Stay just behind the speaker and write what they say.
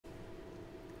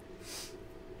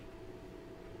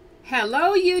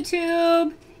Hello,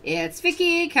 YouTube. It's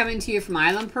Vicki coming to you from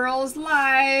Island Pearls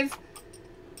Live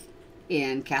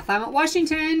in Cathlamet,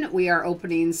 Washington. We are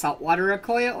opening saltwater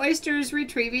Akoya oysters,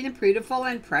 retrieving the beautiful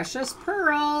and precious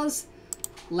pearls.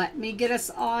 Let me get us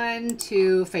on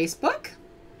to Facebook.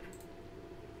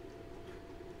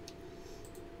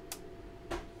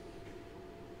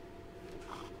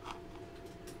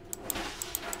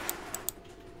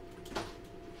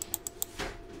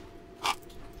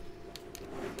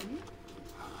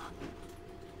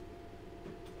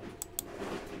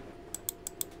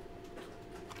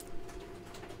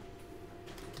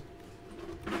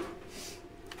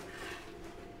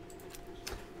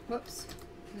 Whoops,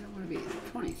 I don't want to be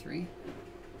 23.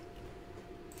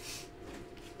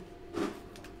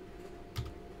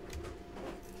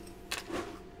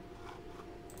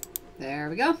 There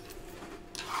we go.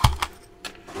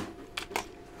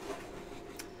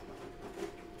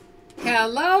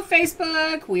 Hello,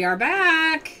 Facebook. We are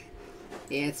back.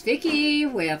 It's Vicki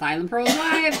with Island Pearls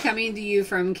Live coming to you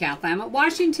from Cathlamet,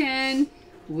 Washington.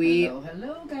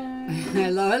 Hello, guys.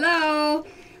 Hello.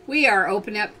 We are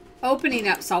opening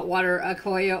up saltwater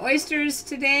Akoya oysters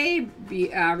today,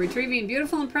 retrieving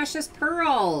beautiful and precious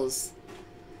pearls.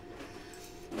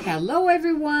 Hello,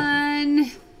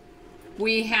 everyone.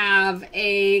 We have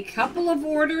a couple of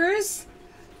orders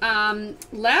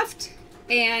left,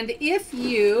 and if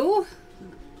you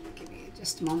give me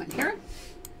just a moment here.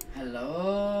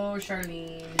 Hello,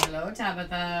 Charlene. Hello,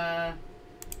 Tabitha.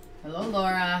 Hello,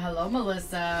 Laura. Hello,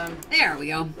 Melissa. There we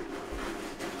go.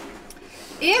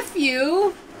 If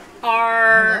you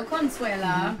are... Hello,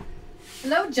 Consuela.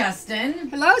 Hello, Justin.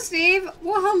 Hello, Steve.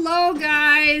 Well, hello,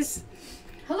 guys.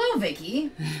 Hello,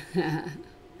 Vicki.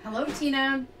 Hello,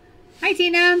 Tina. Hi,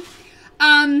 Tina.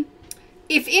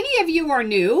 If any of you are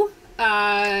new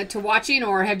to watching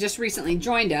or have just recently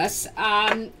joined us,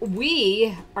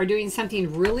 we are doing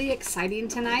something really exciting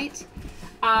tonight.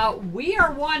 We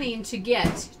are wanting to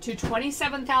get to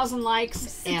 27,000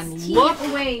 likes and look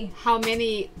away. How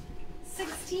many...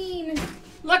 16.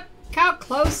 Look how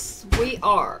close we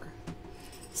are.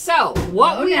 So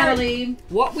what we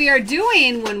are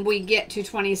doing when we get to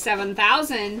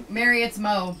 27,000, Mary, it's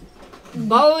Mo.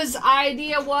 Mo's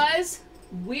idea was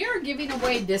we are giving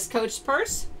away this Coach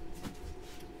purse,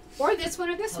 or this one,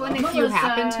 or this one, if you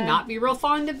happen to not be real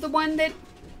fond of the one that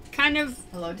kind of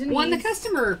one the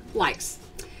customer likes.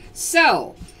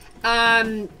 So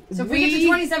if we get to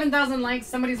 27,000 likes,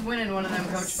 somebody's winning one of them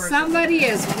Coach purses. Somebody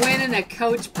is winning a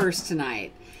Coach purse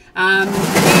tonight.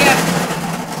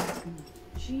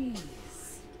 Jeez.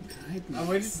 I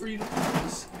waited for you to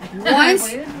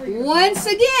Once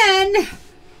again,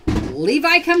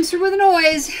 Levi comes through with a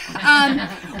noise.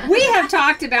 We have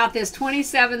talked about this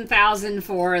 27,000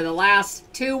 for the last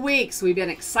 2 weeks. We've been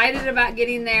excited about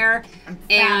getting there.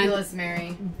 Fabulous,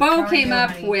 Mary. Bo came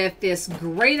up with this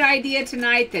great idea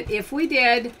tonight that if we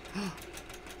did,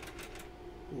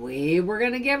 we were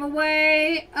going to give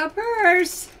away a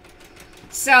purse.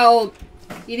 So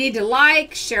you need to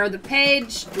like, share the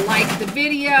page, like the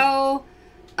video.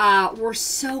 We're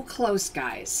so close,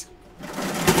 guys.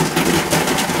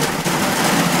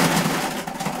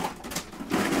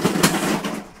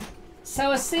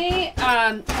 So see,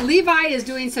 Levi is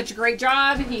doing such a great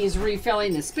job. He's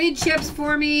refilling the speed chips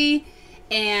for me,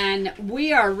 and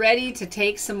we are ready to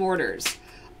take some orders.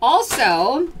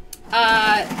 Also,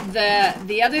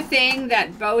 the other thing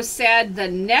that Bo said, the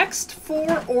next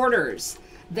 4 orders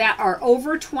that are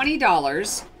over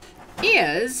 $20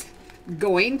 is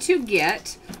going to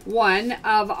get one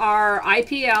of our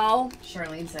IPL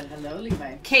Charlene said hello,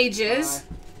 Levi. cages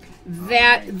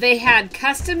that they had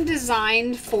custom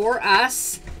designed for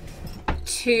us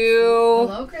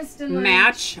to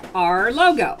match our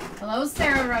logo. Hello,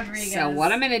 Sarah Rodriguez. So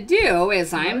what I'm going to do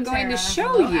is I'm going to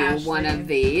show you one of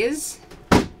these,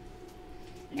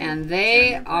 and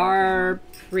they are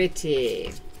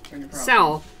pretty.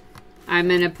 So I'm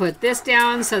going to put this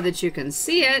down so that you can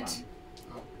see it.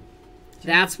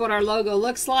 That's what our logo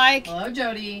looks like. Hello,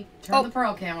 Jody. Turn the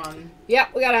pearl cam on.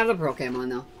 Yep, we got to have the pearl cam on,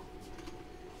 though.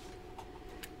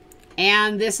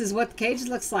 And this is what the cage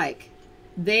looks like.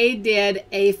 They did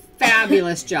a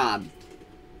fabulous job.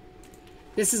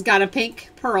 This has got a pink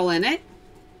pearl in it.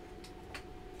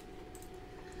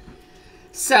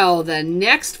 So the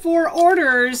next 4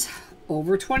 orders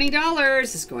over $20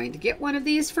 is going to get one of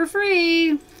these for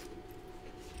free.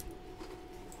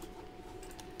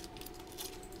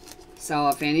 So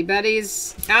if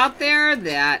anybody's out there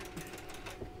that...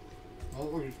 Oh,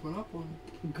 we just went up one.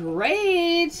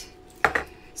 Great.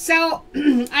 So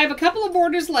I have a couple of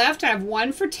orders left. I have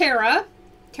one for Tara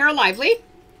Lively.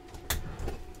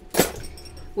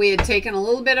 We had taken a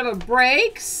little bit of a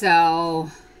break, so...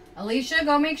 Alicia,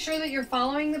 go make sure that you're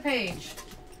following the page.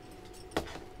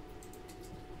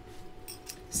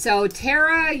 So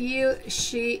Tara,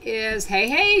 she is,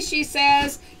 hey, she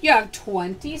says, you have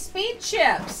 20 speed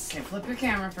chips. Okay, flip your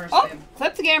camera first, Oh, babe.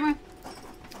 flip the camera.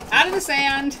 Out of the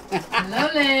sand. Hello,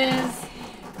 Liz.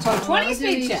 So 20 Hello,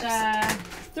 speed Delisha. chips.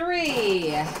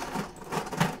 3,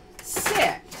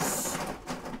 6,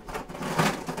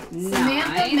 Samantha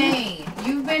 9, May,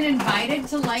 you've been invited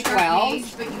to like 12. our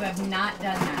page, but you have not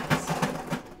done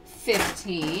that.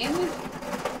 15,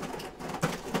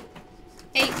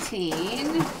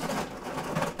 18,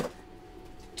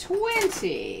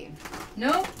 20.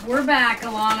 Nope, we're back,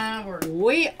 Alana.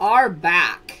 We are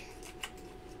back.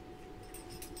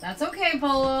 That's okay,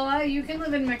 Polola. You can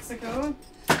live in Mexico.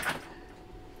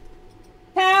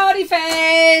 Pouty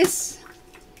face.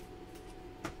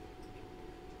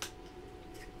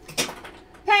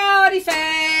 Pouty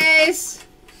face.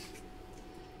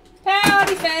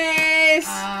 Pouty face.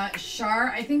 Shar,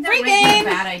 I think that Free might be game. a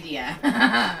bad idea.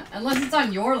 Unless it's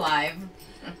on your live.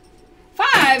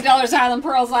 $5 Island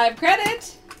Pearls Live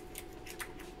credit.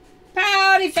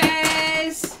 Pouty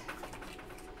face.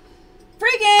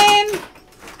 Free game.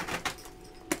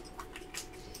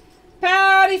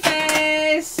 Pouty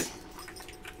face.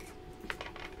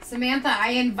 Samantha,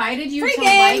 I invited you Free to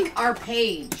game. like our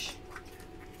page.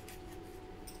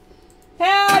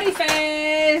 Pouty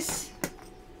face.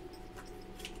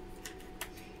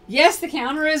 Yes, the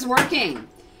counter is working.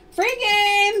 Free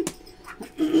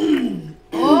game.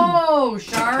 Oh,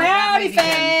 Shar. that Pouty might be good.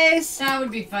 face. That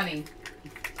would be funny.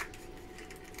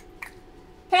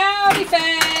 Pouty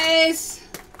face.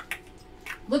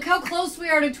 Look how close we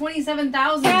are to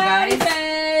 27,000, Pouty guys.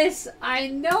 face. I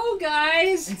know,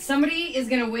 guys. And somebody is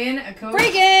going to win a Coke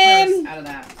Free game. purse out of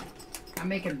that. I'm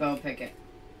making Bo pick it.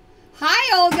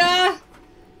 Hi, Olga.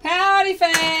 Pouty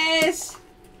face.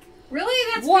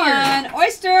 Really? That's One weird.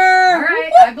 oyster. All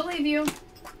right, Whoop, I believe you.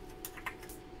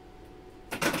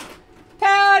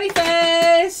 pouty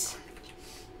face.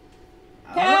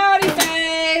 Oh. Pouty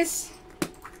face.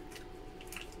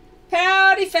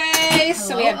 Pouty face.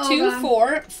 So we Hello, have 2, Olga.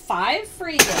 4, 5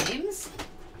 free games.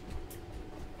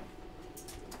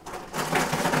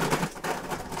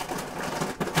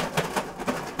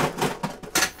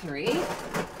 Three,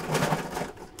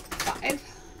 5.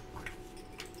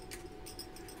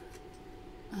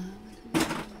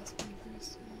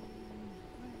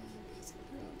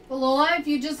 But Lola, if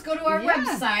you just go to our Yeah.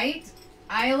 website,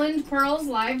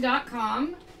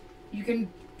 islandpearlslive.com, you can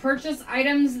purchase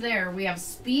items there. We have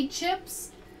speed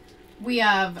chips. We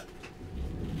have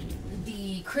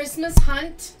the Christmas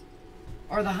hunt,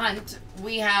 or the hunt.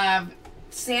 We have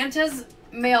Santa's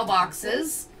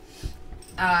mailboxes.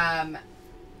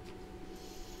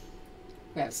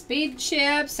 We have speed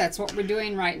chips. That's what we're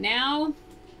doing right now.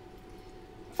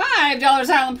 $5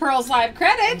 Island Pearls Live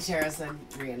credit. And Tara said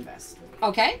reinvest.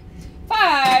 Okay.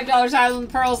 $5 Island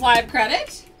Pearls Live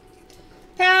credit.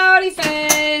 Pouty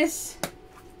face.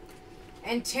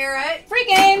 And Tara, Free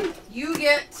game. you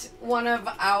get one of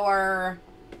our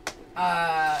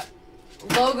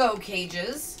logo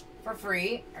cages for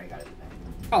free. I already got it.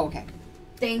 Oh, okay.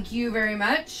 Thank you very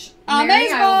much. Amazeballs.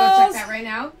 Mary, I will go check that right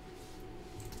now.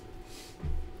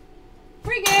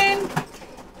 Free game.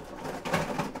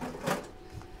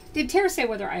 Did Tara say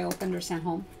whether I opened or sent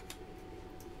home?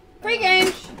 Free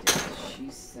game. She did. She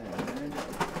said...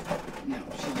 No,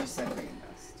 she just said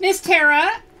reinvest. Miss Tara,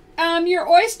 your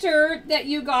oyster that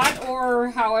you got,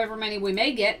 or however many we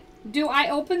may get, do I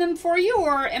open them for you,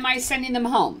 or am I sending them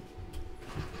home?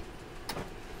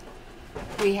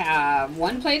 We have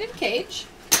 1 plated cage.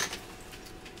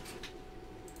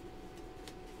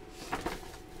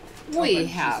 We Open, she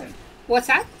have... said. What's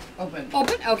that? Open.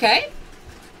 Open, okay.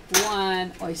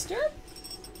 1 oyster.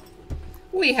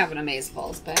 We have an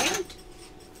Amazeballs bag.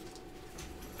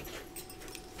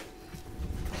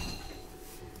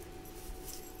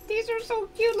 These are so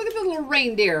cute. Look at the little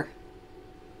reindeer.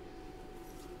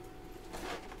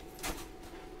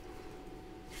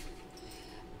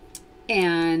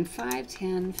 And 5,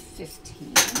 10,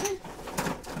 15.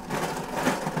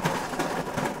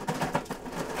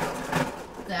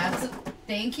 That's...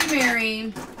 Thank you,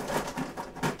 Mary.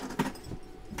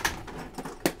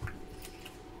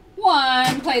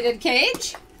 1 plated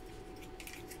cage.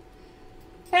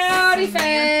 Pouty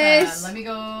Samantha, face. let me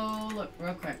go look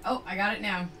real quick. Oh, I got it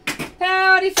now.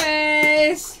 Pouty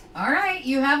face. All right,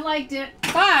 you have liked it.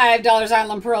 $5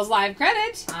 Island Pearls Live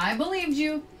credit. I believed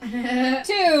you.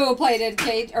 2 plated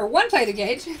cage, or 1 plated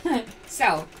cage.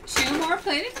 So, 2 more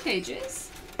plated cages.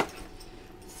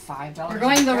 $5. We're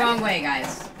going the wrong way,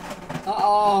 guys.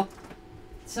 Uh-oh.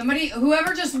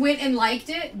 Whoever just went and liked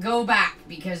it, go back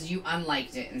because you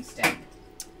unliked it instead.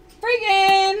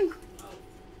 Reagan!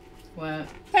 What?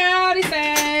 Pouty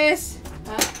face!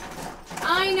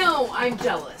 I know, I'm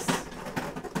jealous.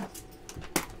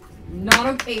 Not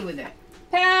okay with it.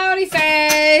 Pouty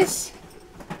face!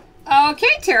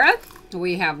 Okay, Tara,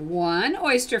 we have one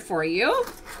oyster for you.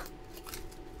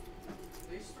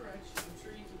 They stretch. I'm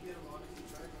sure you can get them on if you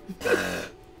try them.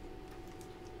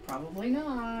 Probably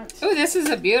not. Oh, this is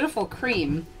a beautiful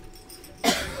cream.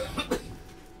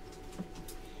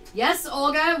 Yes,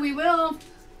 Olga, we will. Just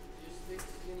stick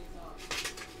skinny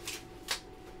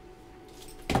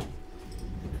top.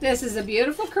 This is a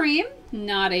beautiful cream.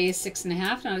 Not a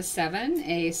 6.5, not a 7,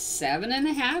 a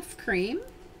 7.5 cream.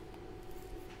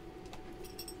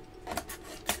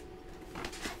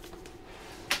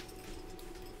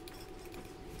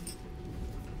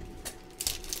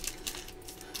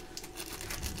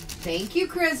 Thank you,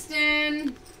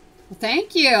 Kristen.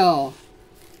 Thank you.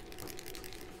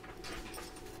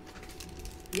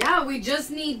 Yeah, we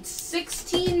just need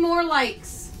 16 more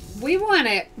likes. We want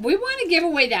to give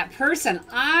away that person.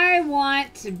 I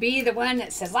want to be the one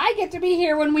that says I get to be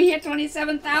here when we hit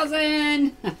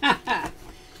 27,000.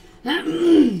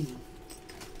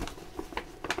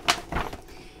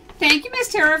 Thank you, Miss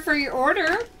Tara, for your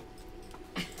order.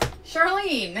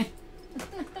 Charlene.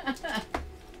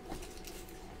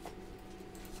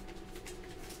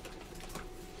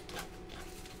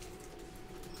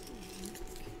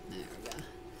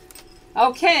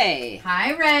 Okay.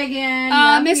 Hi, Reagan.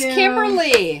 Love Miss you.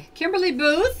 Kimberly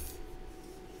Booth.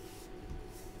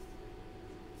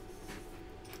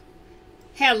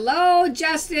 Hello,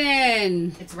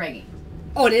 Justin. It's Reagan.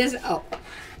 Oh, it is. Oh,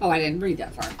 I didn't read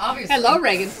that far. Obviously. Hello,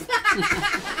 Reagan.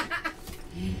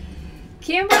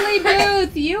 Kimberly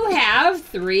Booth, you have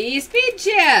 3 speed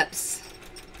chips.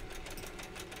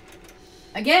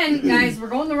 Again, guys, we're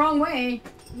going the wrong way.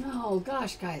 No,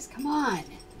 gosh, guys, come on.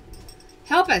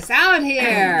 Help us out Get out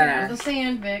here. of the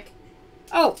sand, Vic.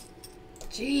 Oh,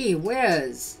 gee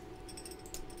whiz.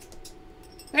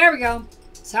 There we go.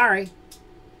 Sorry.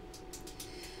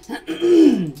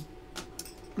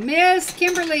 Miss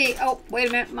Kimberly. Oh, wait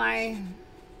a minute.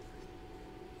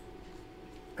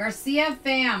 Garcia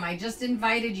Fam, I just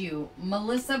invited you.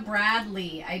 Melissa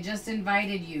Bradley, I just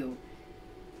invited you.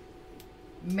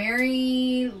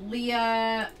 Mary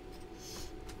Leah,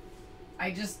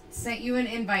 I just sent you an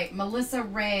invite. Melissa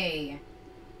Ray.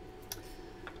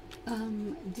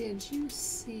 Did you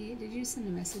send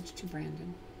a message to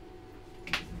Brandon?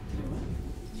 Did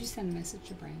you send a message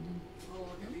to Brandon? Oh,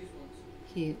 look at these ones.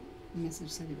 He message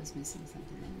said he was missing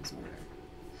something in his order.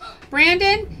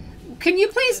 Brandon, can you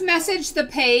please message the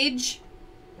page?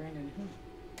 Brandon who?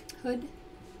 Hood.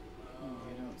 Oh,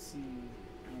 I don't see.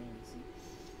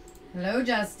 Hello,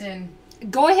 Justin.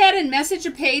 Go ahead and message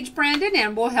a page, Brandon,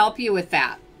 and we'll help you with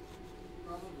that.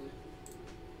 Probably.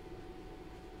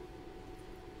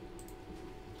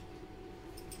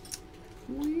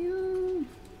 Well,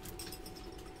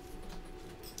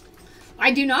 I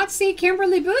do not see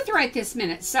Kimberly Booth right this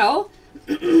minute, so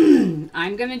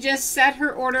I'm going to just set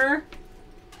her order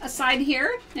aside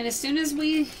here, and as soon as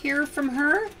we hear from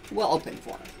her, we'll open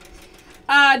for her.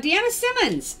 Deanna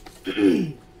Simmons.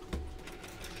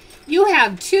 You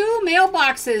have 2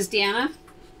 mailboxes, Deanna.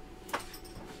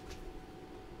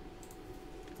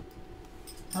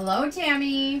 Hello,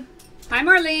 Tammy. Hi,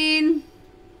 Marlene.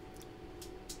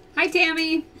 Hi,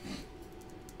 Tammy.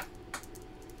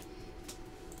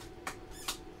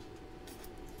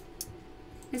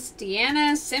 Miss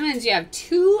Deanna Simmons, you have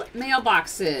 2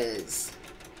 mailboxes.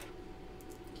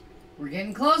 We're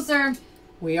getting closer.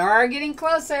 We are getting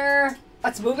closer.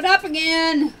 Let's move it up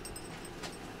again.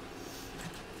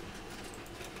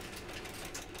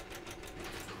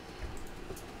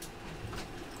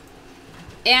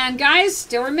 And guys,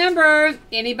 still remember,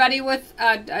 anybody with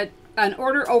an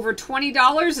order over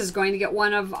 $20 is going to get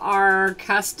one of our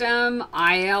custom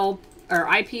IPL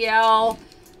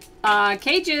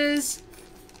cages.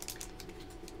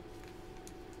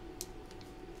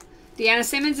 Deanna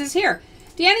Simmons is here.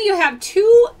 Deanna, you have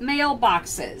 2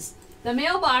 mailboxes. The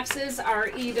mailboxes are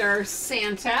either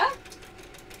Santa,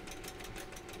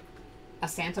 a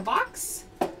Santa box.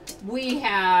 We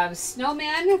have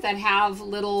snowmen that have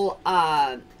little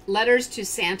letters to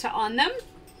Santa on them.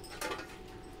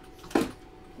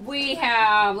 We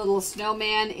have little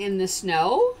snowman in the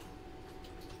snow.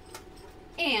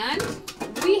 And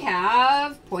we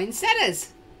have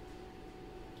poinsettias.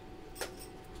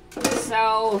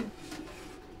 So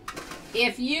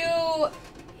if you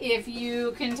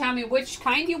can tell me which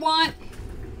kind you want.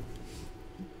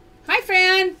 Hi,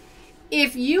 Fran.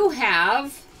 If you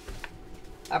have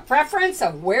a preference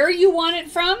of where you want it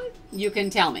from, you can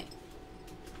tell me.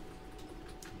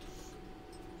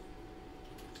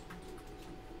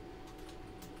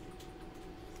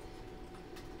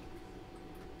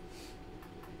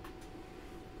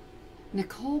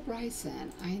 Nicole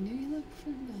Bryson, I knew you looked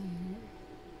familiar.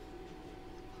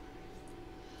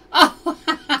 Oh,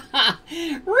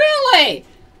 really?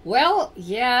 Well,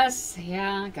 yes,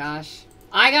 yeah, gosh.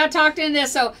 I got talked into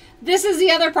this, so this is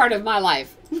the other part of my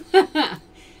life.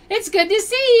 It's good to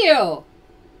see you.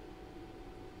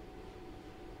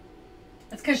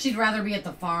 That's because she'd rather be at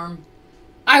the farm.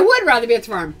 I would rather be at the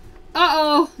farm.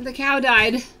 Uh-oh, the cow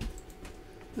died.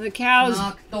 The cows.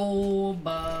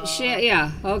 October. Shit,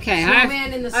 yeah, okay.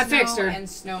 Snowman in the I snow fixed her. and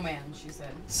snowman, she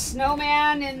said.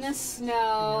 Snowman in the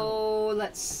snow.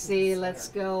 Let's see. Let's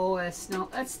go a snow.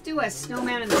 Let's do a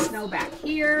snowman in the snow back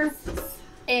here.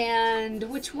 And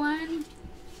which one?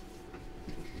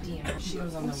 Damn, she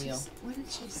was on the wheel. What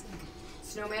did she say?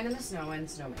 Snowman in the snow and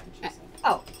snowman, she said.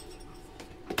 Oh.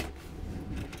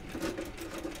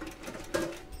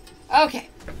 Okay.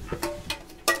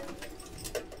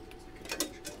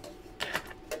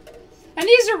 And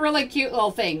these are really cute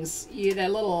little things.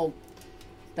 The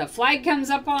flag comes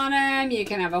up on them. You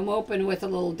can have them open with a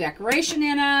little decoration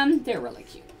in them. They're really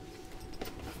cute.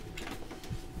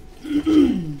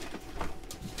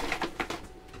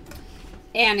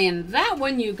 And in that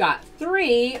one, you got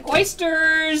 3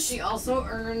 oysters. She also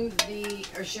earned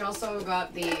she also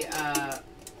got the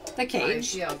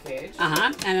cage. IPL cage.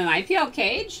 And an IPL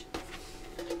cage.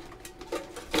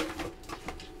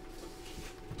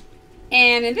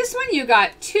 And in this one, you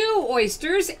got 2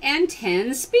 oysters and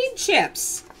 10 speed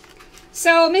chips.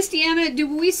 So, Miss Deanna, do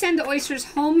we send the oysters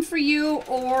home for you,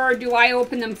 or do I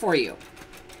open them for you?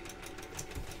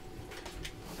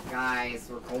 Guys,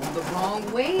 we're going the wrong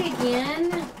way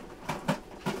again.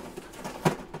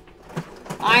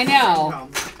 I know.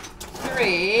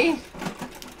 3,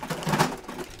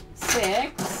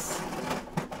 6,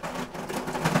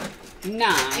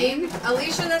 9.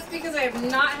 Alicia, that's because I have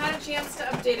not had a chance to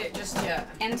update it just yet.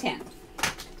 And 10.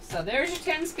 So there's your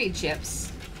 10 speed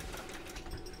chips.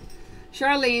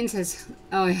 Charlene says,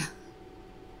 oh yeah.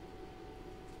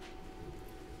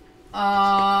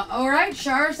 Alright,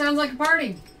 Char, sounds like a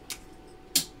party.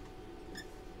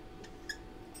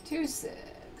 2, 6,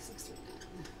 6, 3,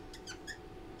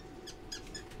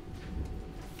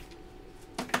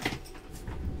 9.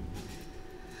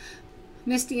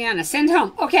 Miss Deanna, send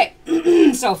home. Okay,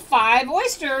 so 5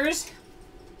 oysters.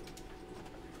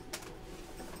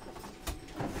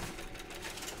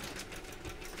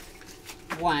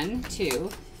 One, 2,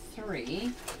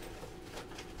 3.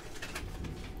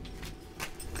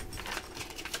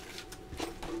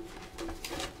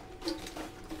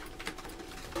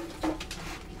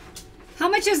 How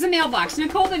much is the mailbox?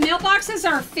 Nicole, the mailboxes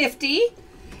are $50,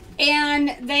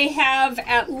 and they have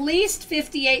at least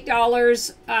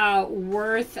 $58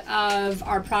 worth of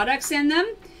our products in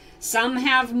them. Some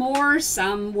have more,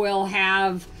 some will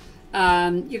have,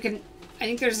 I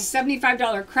think there's a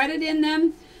 $75 credit in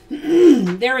them.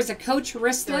 There is a Coach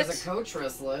wristlet. There's a Coach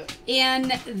wristlet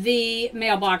in the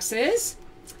mailboxes.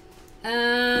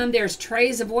 There's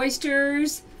trays of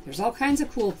oysters. There's all kinds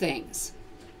of cool things.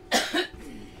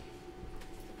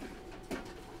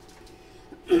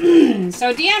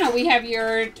 So, Deanna, we have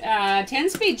your 10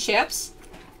 speed chips.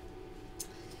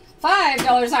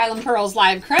 $5 Island Pearls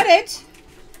live credit.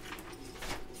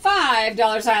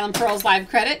 $5 Island Pearls live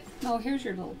credit. Oh, here's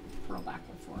your little pearl back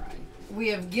before We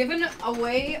have given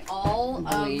away all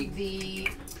of the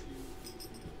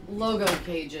logo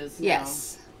cages now.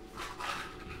 Yes.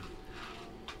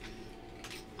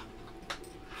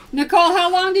 Nicole, how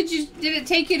long did it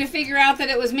take you to figure out that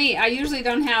it was me? I usually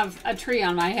don't have a tree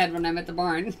on my head when I'm at the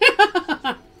barn.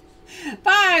 $5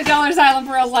 Island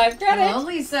Pearls live credit. Hello,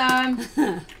 Lisa.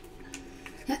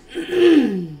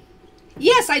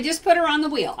 Yes, I just put her on the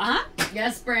wheel.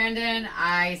 Yes, Brandon.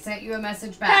 I sent you a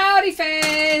message back. Howdy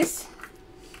face.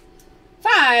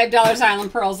 $5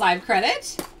 Island Pearls live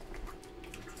credit.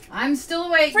 I'm still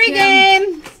awake. Free Kim.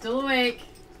 game. Still awake.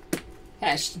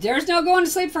 Gosh, there's no going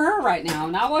to sleep for her right now.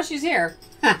 Not while she's here.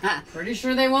 Pretty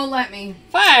sure they won't let me.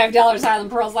 $5 Island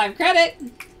Pearls live credit.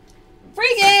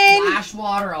 Free game. Splash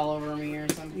water all over me or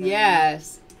something.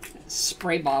 Yes.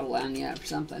 Spray bottle on you or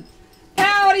something.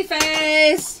 Howdy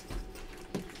face.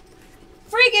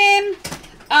 Free game.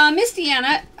 Miss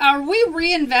Deanna, are we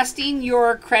reinvesting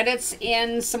your credits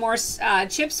in some more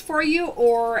chips for you,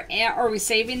 or are we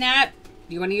saving that?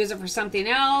 Do you want to use it for something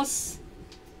else?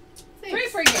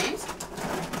 Thanks. Free games.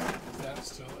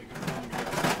 That's still like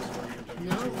a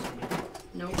No.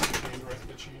 Nope.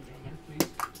 change on there, please.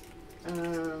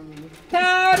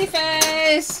 Howdy Pouty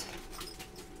face.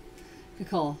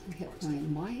 Nicole, I kept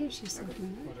going, why is she so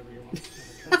doing Whatever you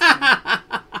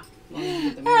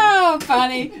want. Oh,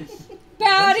 funny.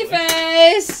 Pouty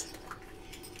face.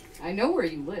 I know where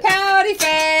you live. Pouty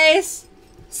face.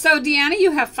 So, Deanna,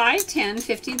 you have 5, 10,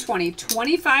 15, 20,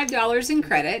 $25 in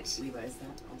credit. Levi's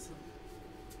that also.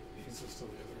 Is this still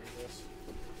the other address?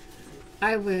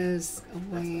 I was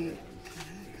away.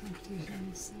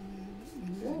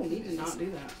 Oh, we did not do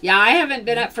that. Yeah, I haven't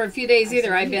been up for a few days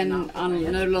either. I've been on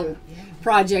another little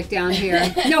project down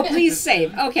here. No, please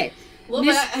save. Okay.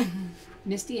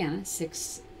 Miss Deanna,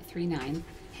 639,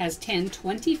 has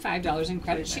 $25 in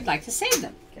credit. She'd like to save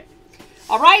them. Okay.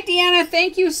 All right, Deanna,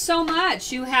 thank you so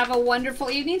much. You have a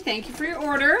wonderful evening. Thank you for your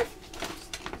order. Is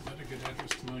that a good address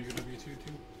to mail your W-2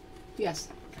 to? Yes.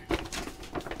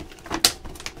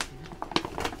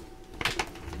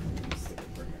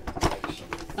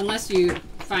 Unless you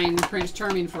find Prince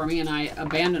Charming for me and I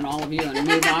abandon all of you and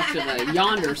move off to the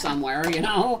yonder somewhere, you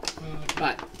know.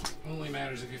 But only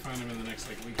matters if you find them in the next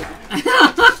week.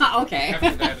 okay.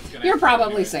 After that, it's gonna You're happen probably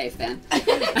anyway. safe then.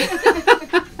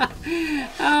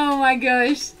 Oh my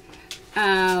gosh.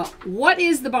 What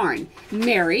is the barn?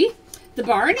 Mary, the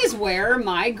barn is where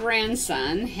my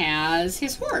grandson has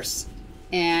his horse.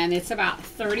 And it's about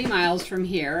 30 miles from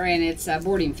here, and it's a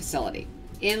boarding facility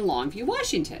in Longview,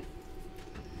 Washington.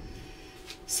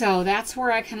 So that's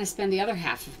where I kind of spend the other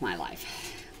half of my life.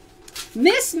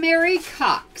 Miss Mary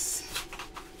Cox,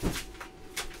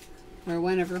 where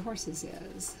one of her horses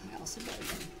is. I also bought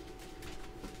them.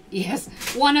 Yes,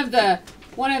 one of the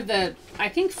I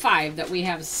think 5 that we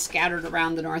have scattered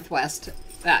around the Northwest.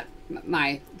 That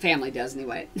my family does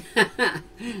anyway.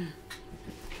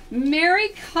 Mary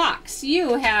Cox,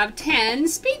 you have 10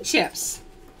 speed chips.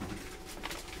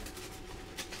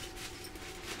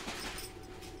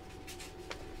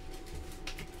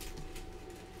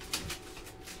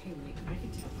 Hey, wait, I can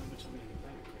tell how much I'm going to get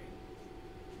back, right?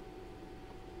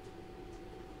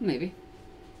 Maybe.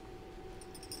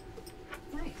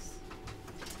 Nice.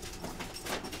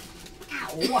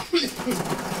 Ow.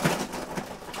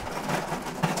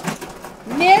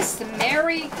 Miss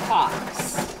Mary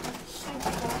Cox.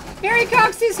 Mary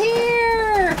Cox is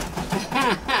here.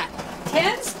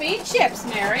 10 speed chips,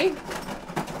 Mary.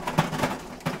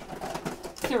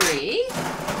 3,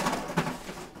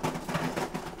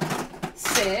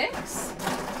 6,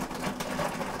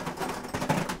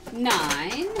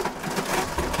 9,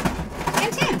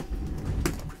 and 10.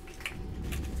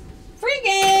 Free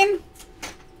game.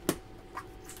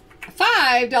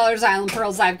 $5 Island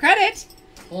Pearls Live credit.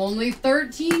 Only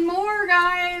 13 more,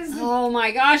 guys. Oh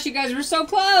my gosh, you guys were so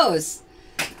close.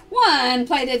 1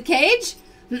 plated cage.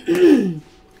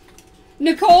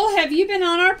 Nicole, have you been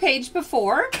on our page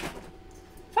before?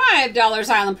 $5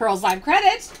 Island Pearls Live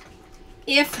credit.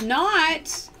 If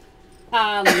not,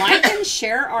 like and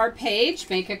share our page.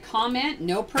 Make a comment.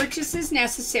 No purchases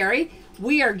necessary.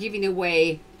 We are giving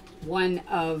away one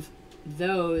of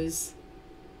those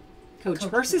Coach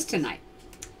purses tonight.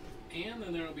 And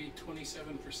then there will be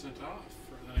 27% off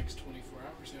for the next 24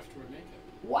 hours after we make it.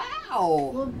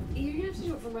 Wow. Well, you're going to have to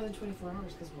do it for more than 24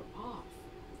 hours because we're off.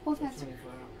 Well, that's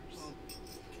 24 hours.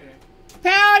 Okay.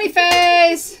 Pouty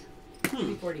face.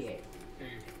 3:48. There you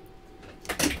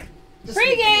go. Just Free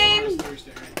make it game. Tomorrow's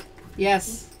Thursday, right?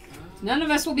 Yes. None of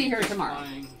us will be here tomorrow.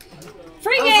 Flying.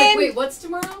 Free I was game. like, wait, what's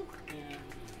tomorrow? Yeah.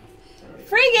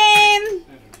 Free game. I don't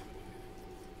know.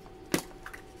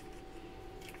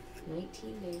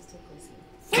 19 days to Christmas.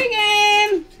 Free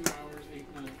game. 2 hours,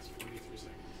 8 minutes, 43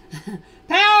 seconds.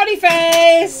 Pouty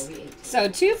face. So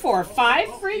 2, 4,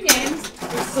 5 free games.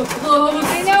 We're so close.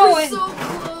 I know We're it. so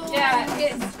close. Yeah,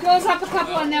 it goes up a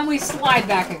couple and then we slide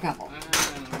back a couple.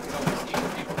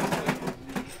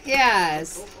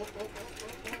 Yes.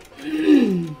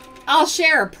 I'll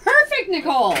share. Perfect,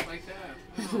 Nicole. Like that.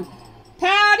 Oh.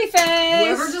 Pouty face.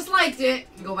 Whoever just liked it,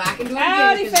 go back and do it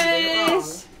Pouty again because you did it wrong.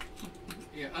 face.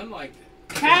 Yeah, unlike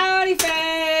that. Pouty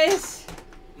face.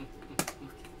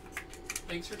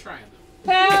 Thanks for trying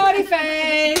though. Pouty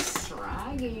face.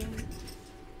 Try again.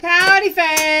 Pouty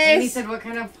And he face. said, what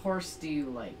kind of horse do you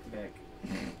like, Vic?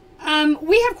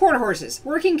 We have quarter horses.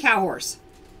 Working cow horse.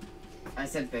 I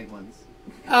said big ones.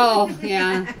 Oh,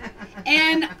 yeah.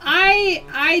 And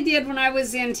I did when I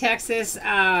was in Texas,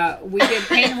 we did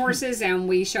paint horses and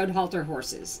we showed halter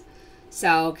horses.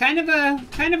 So kind of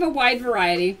a wide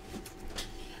variety.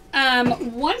 1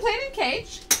 plated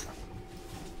cage.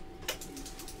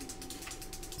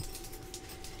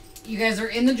 You guys are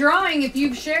in the drawing if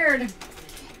you've shared.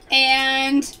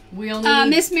 And We only need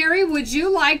Miss Mary, would you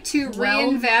like to 12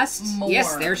 reinvest? more.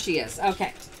 Yes, there she is.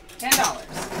 Okay.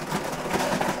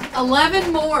 $10.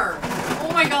 11 more. Oh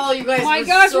my god, you guys. Oh my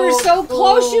gosh, we're so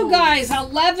close, you close. guys.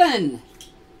 11.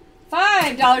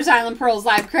 $5 Island Pearls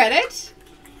live credit.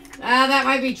 That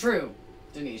might be true,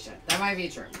 Denisha. That might be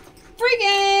true. Free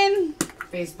game.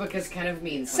 Facebook is kind of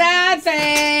mean. Sad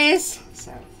sometimes. face.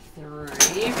 So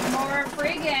 3 more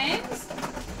free games.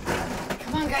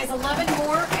 Come on, guys, 11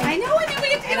 more. I know, and then we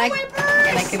get to And give away purse.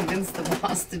 And I convinced the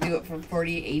boss to do it for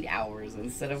 48 hours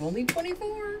instead of only 24.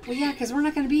 Well, yeah, because we're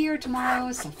not going to be here tomorrow,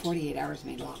 so 48 hours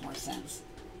made a lot more sense.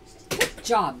 Good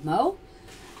job, Mo.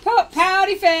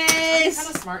 Pouty I'm face.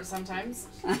 kind of smart sometimes.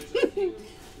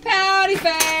 Pouty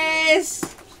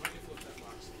face.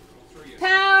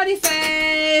 Pouty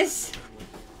face.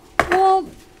 Well,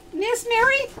 Miss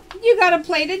Mary, you got a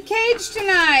plated cage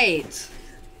tonight.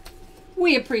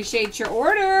 We appreciate your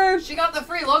order. She got the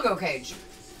free logo cage.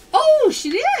 Oh, she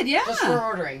did, yeah. Just for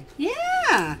ordering.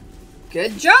 Yeah.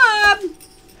 Good job.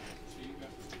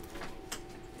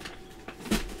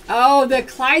 Oh, the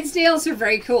Clydesdales are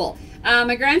very cool.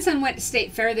 My grandson went to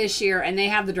State Fair this year, and they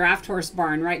have the draft horse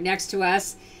barn right next to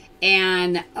us.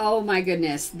 And, oh my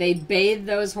goodness, they bathe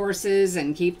those horses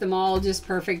and keep them all just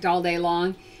perfect all day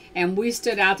long. And we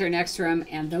stood out there next to them,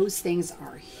 and those things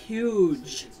are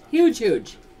huge. Huge,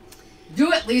 huge.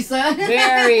 Do it, Lisa.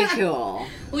 Very cool.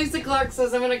 Lisa Clark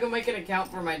says I'm going to go make an account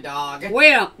for my dog.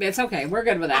 Well, it's okay. We're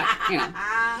good with that. You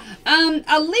know.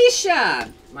 Alicia.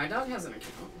 My dog has an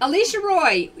account. Alicia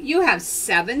Roy, you have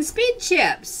 7 speed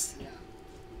chips.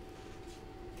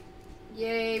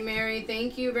 Yay, Mary.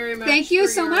 Thank you very much. Thank you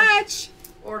for so your much.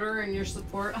 order and your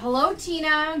support. Hello,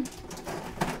 Tina.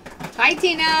 Hi,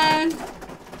 Tina.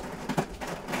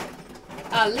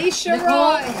 Alicia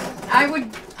Nicole, Roy.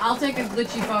 I'll take a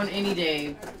glitchy phone any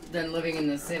day than living in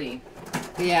the city.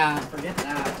 Yeah, Forget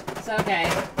that. it's okay.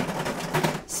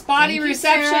 Spotty Thank you,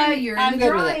 reception. Sarah. You're I'm in the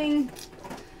good with it. drawing.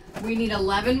 We need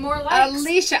 11 more likes.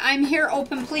 Alicia, I'm here.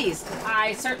 Open, please.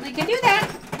 I certainly can do that.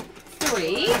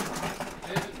 3,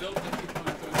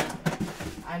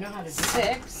 I know how to do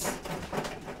it. 6,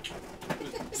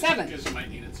 7. Because you might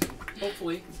need it soon.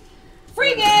 Hopefully.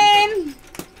 Free game.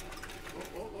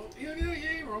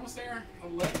 Yeah, we're almost there.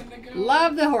 11 to go.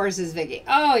 Love the horses, Vicky.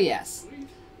 Oh yes.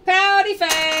 Pouty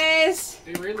face.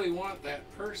 They really want that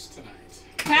purse tonight.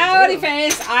 Pouty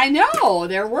face. I know.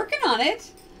 They're working on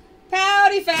it.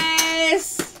 Pouty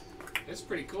face. It's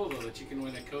pretty cool though that you can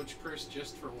win a coach purse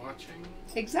just for watching.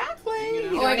 Exactly. You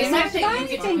know. You Oh, I don't guess have to you buy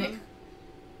get to anything. pick.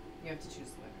 You have to choose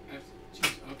the winner.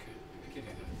 Okay, I can do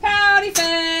that. Pouty I'm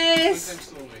face.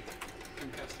 slowly. I'm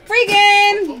past that. Free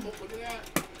game. Oh, look at that.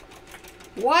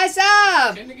 What's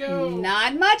up? 10 to go.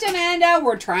 Not much, Amanda.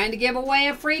 We're trying to give away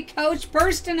a free coach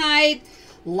purse tonight.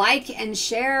 Like and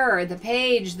share the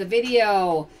page, the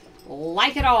video.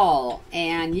 Like it all.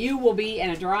 And you will be in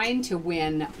a drawing to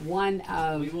win one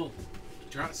of We will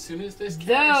draw as soon as this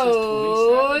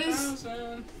those. says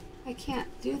 27,000. I can't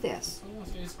do this. Oh,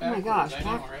 it's Oh my backwards. gosh, I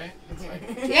know, right? It's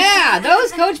like, Yeah,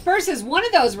 those coach purses. One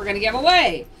of those we're going to give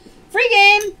away. Free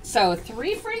game. So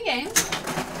 3 free games.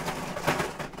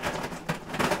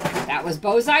 That was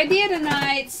Bo's idea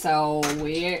tonight. So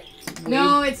we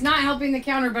No, it's not helping the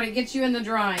counter, but it gets you in the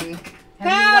drawing. Have you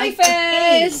Pouty liked the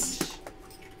face. page?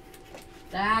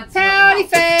 That's Pouty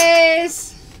what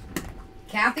helps. face.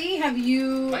 Kathy, have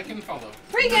you like and follow.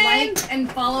 Free game. liked and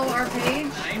follow our page?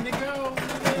 9 to go. Look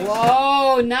at this.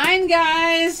 Whoa, 9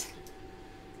 guys.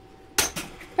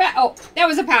 Oh, that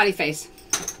was a pouty face.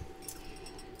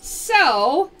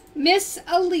 So, Miss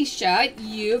Alicia,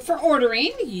 for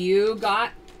ordering, you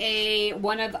got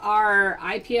one of our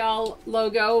IPL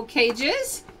logo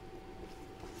cages.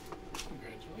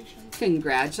 Congratulations.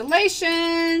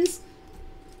 Congratulations.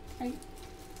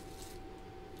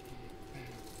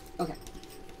 Okay.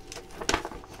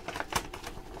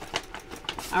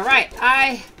 All right.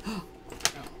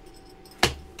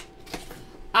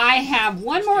 I have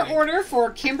one more order for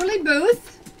Kimberly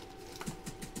Booth.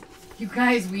 You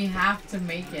guys, we have to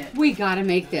make it. We got to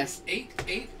make this. 8.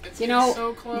 That's You know,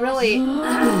 so close. really.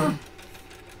 Oh.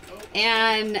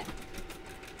 And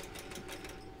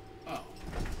Oh.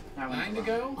 That one's 9 to wrong.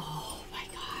 go. oh my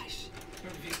gosh.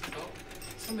 Oh,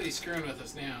 somebody's screwing with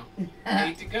us now.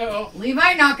 8 to go.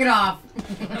 Levi, knock it off.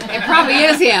 It probably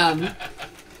is him.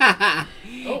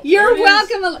 Oh, You're there it is.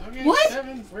 welcome. Okay, What?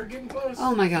 7. We're getting close.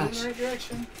 Oh my Going gosh. in the right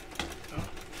direction.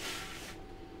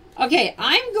 Okay,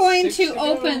 I'm going 6 to to go.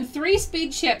 open 3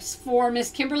 speed chips for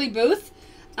Miss Kimberly Booth.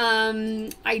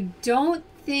 I don't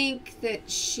think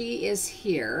that she is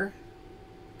here.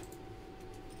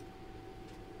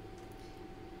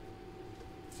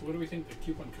 So what do we think the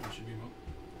coupon code should be, Mo?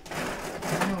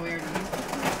 No, we already used it.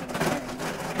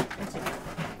 That's okay.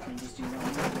 We just use it.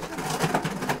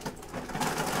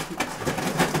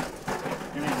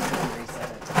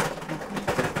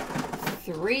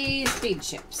 free speed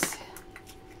chips.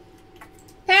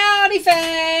 Pouty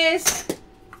face.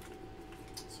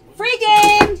 So Free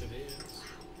game. Today is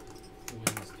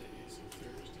Wednesday, so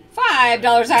Thursday.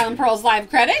 $5 Island Pearls live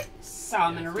credit. So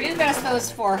I'm going to reinvest those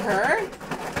for her.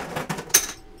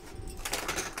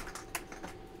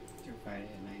 Through Friday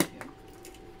at 9 p.m.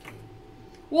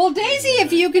 Well, Daisy,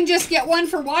 if you can just get one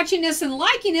for watching us and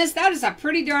liking us, that is a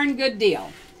pretty darn good deal.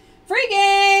 Free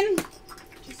game.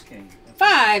 Just kidding.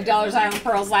 $5 Island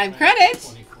Pearls live credit.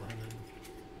 2,400.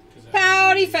 'Cause that-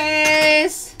 Pouty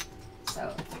face.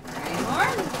 So, 3 more.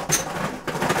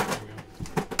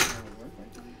 There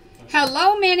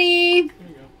Hello, Minnie. we go. There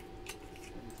you go.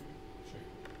 Sure.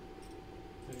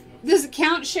 There you go. Does it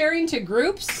count sharing to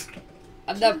groups?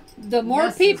 The more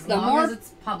Yes, people, as the long more, as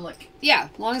it's public. yeah,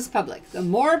 as long as it's public. The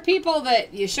more people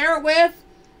that you share it with,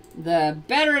 the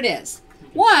better it is.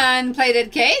 1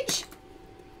 plated cage.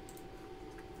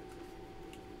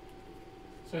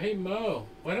 So hey Mo,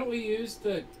 why don't we use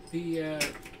the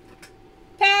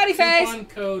Pouty face. coupon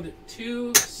code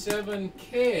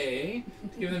 27K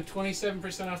to give them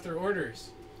 27% off their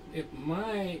orders? It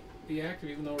might be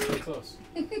active even though we're really close.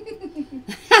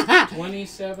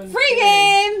 27. Free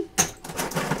game.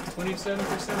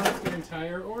 27% off your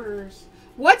entire orders.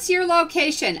 What's your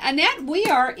location? Annette, we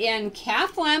are in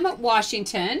Kathleen,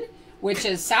 Washington, which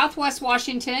is Southwest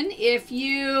Washington. If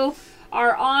you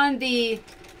are on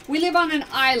we live on an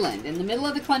island in the middle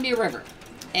of the Columbia River.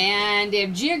 And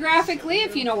if geographically,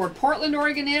 if you know where Portland,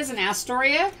 Oregon is and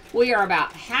Astoria, we are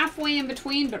about halfway in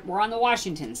between, but we're on the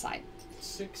Washington side.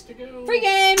 6 to go. Free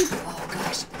game. Oh,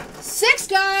 gosh. 6,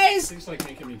 guys. Seems like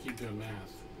making me keep doing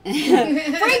math.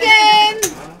 Free game.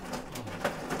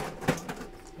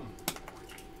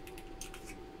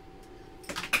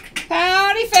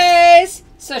 Pouty face.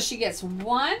 So she gets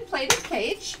 1 plated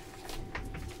cage.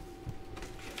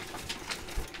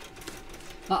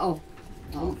 Uh-oh.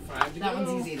 Oh. 5 to That go.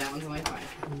 one's easy. That one's only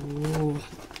 5. Ooh.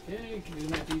 Yeah, you can do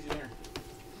math easy there.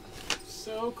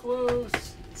 So close.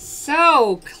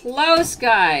 So close,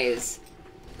 guys.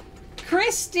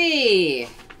 Christy.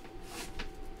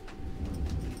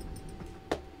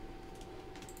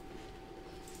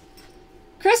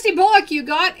 Christy Bullock, you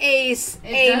got a It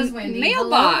does, Wendy.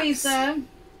 mailbox. Hello, Lisa.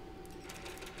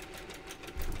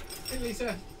 Hey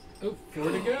Lisa. Oh,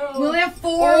 4 to go. We only have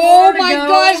 4 Oh more to my go.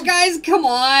 gosh, guys, come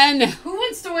on. Who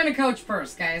wants to win a coach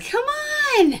purse, guys? Come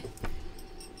on.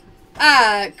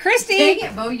 Christy. Dang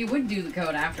it, Bo, you would do the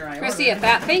code after I Christy, ordered. if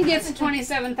that thing gets to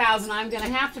 27,000, I'm going to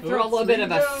have to throw a little bit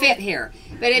of a There you go. fit here.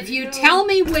 But if There you you go. tell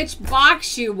me which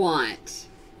box you want. Is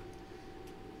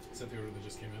that the order that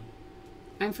just came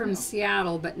in? I'm from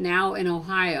Seattle, but now in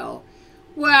Ohio.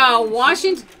 Well,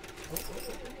 Washington.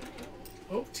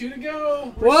 Oh, 2 to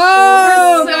go.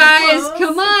 Whoa, so guys, close.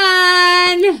 come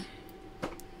on.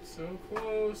 So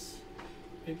close.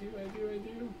 I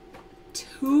do.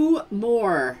 2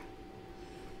 more.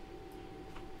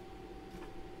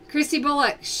 Christy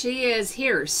Bullock, she is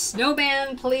here.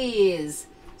 Snowman, please.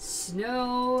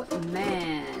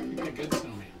 Snowman. A good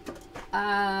snowman.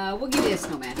 We'll give you a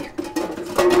snowman here.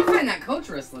 You find that coach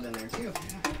wristlet in there, too.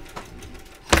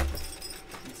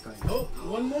 Let's go ahead. Oh,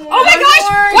 1 more. Oh my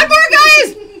gosh! One more,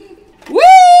 guys! Woo!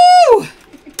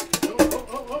 Oh.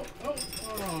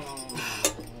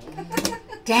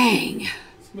 Dang.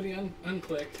 Somebody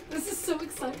unclicked. This is so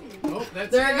exciting. Oh, that's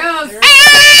There it goes. There Yay!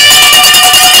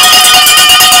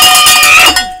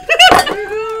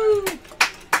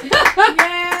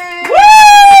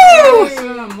 Woo!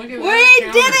 Awesome. Look at We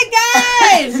that did it,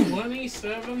 guys!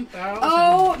 27,000.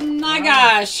 Oh my Wow.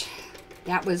 gosh.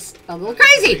 That was a little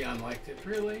Pretty crazy. unliked it,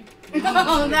 really.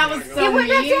 Oh, that was so You went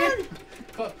back mean.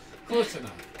 down? Close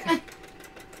enough.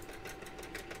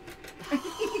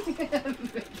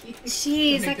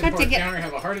 Jeez, I Make the got poor to get. counter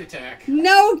have a heart attack.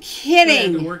 No I haven't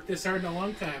kidding. worked this hard in a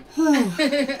long time.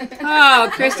 Oh,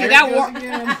 Christy, There that it goes war.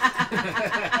 again.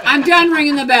 I'm done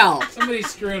ringing the bell. Somebody's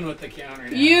screwing with the counter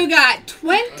now. You got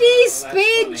 20 that's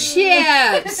speed funny.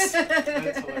 chips.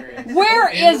 That's hilarious. Where Oh,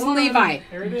 and is one. Levi?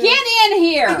 There it is. Get in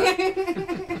here.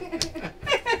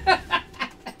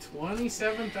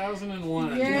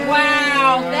 27,001. Yay.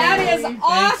 Wow, that is Thank you,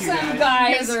 awesome, You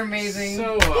guys. guys are amazing.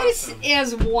 So This awesome.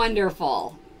 is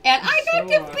wonderful. And I got So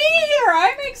to awesome. be here.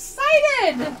 I'm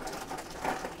excited.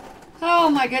 Oh,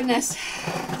 my goodness.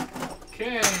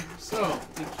 Okay, so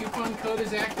the coupon code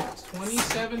is active. It's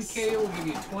 27K will give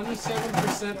you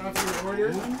 27% off your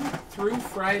order through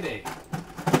Friday.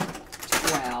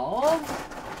 12,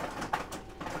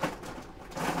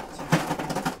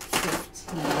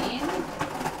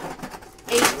 15,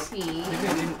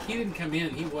 18, He didn't come in.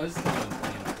 He was the one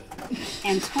playing with it.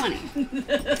 and 20.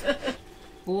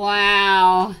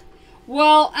 Wow.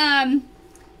 Well,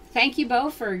 thank you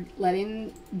both for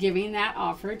giving that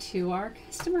offer to our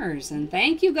customers, and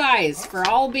thank you guys for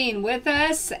all being with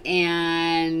us.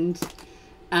 And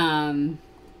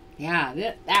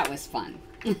yeah, that was fun.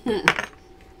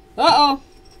 Uh-oh.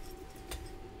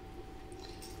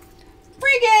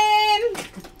 Free game!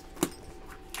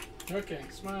 Okay,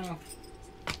 smile.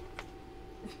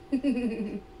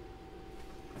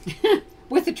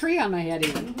 With the tree on my head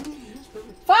even.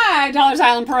 $5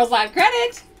 Island Pearls Live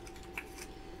credit.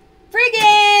 Free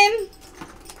game!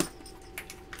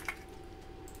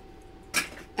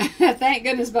 Thank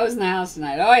goodness Bo's in the house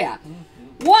tonight. Oh yeah.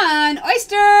 1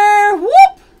 oyster!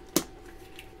 Whoop!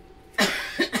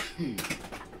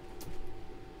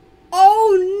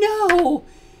 Oh no!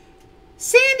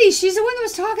 Sandy, she's the one that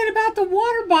was talking about the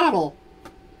water bottle.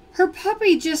 Her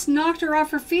puppy just knocked her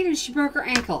off her feet and she broke her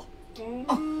ankle.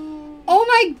 Oh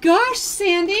my gosh,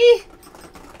 Sandy!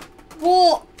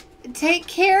 Well, take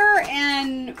care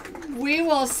and we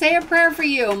will say a prayer for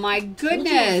you. My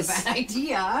goodness. Bad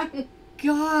idea.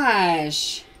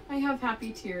 Gosh. I have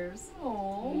happy tears.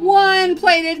 Oh. 1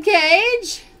 plated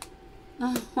cage.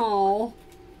 Oh.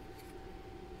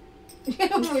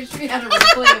 I wish we had a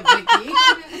replay of Vicky.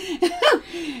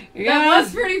 Yeah. That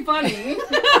was pretty funny.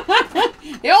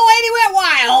 The old lady went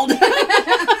wild.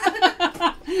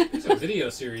 There's a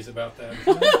video series about that.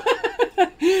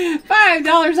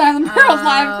 $5 Island Pearls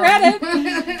Live credit.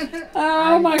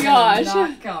 Oh my gosh.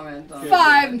 Not comment on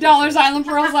 $5 Island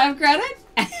Pearls Live credit.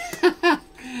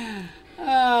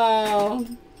 Oh.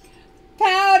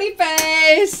 Pouty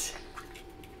face.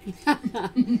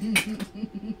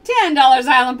 $10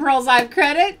 Island Pearls Live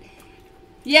credit.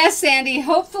 Yes, Sandy,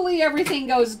 hopefully everything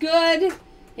goes good.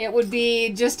 It would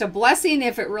be just a blessing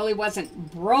if it really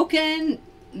wasn't broken.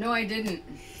 No, I didn't.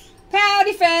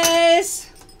 Pouty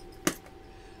face.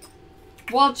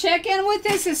 Well, check in with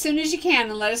us as soon as you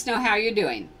can and let us know how you're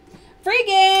doing. Free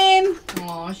game.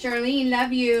 Oh, Charlene,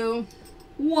 love you.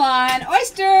 1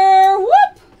 oyster.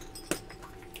 Whoop.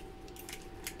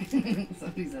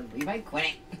 Somebody said, Levi,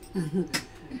 quit it.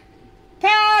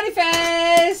 Pouty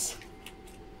face.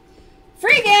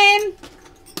 Free game.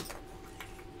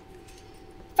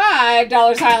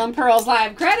 $5 Highland Pearls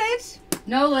Live credit.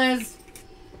 No, Liz.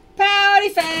 Pouty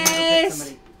face.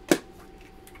 Somebody.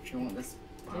 You want this?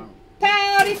 Oh.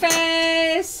 Pouty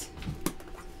face.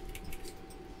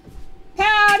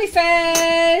 Pouty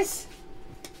face.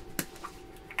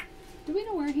 Do we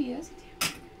know where he is?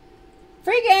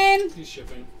 Free game. He's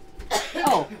shipping.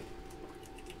 Oh.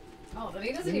 Oh, then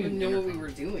he doesn't even know what we were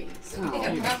doing. So Oh.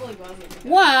 it probably wasn't.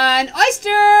 1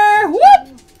 oyster. Whoop.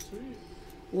 Sweet.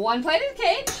 1 plated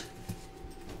cage.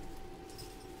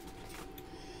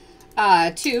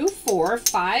 2, 4,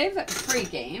 5 free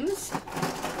games.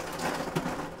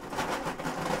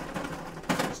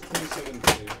 It's 27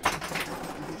 today.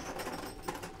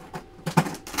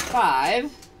 5. I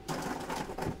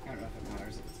don't know if it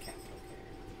matters if it's capital K.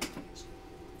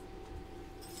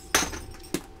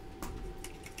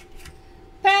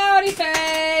 Pouty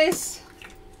face.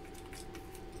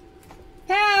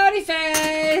 Pouty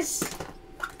face.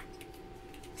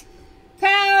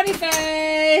 Pouty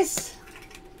face.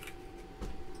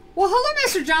 Well, hello,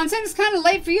 Mr. Johnson. It's kind of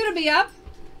late for you to be up.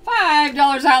 $5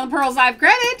 Island Pearls Live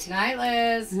credit. Night,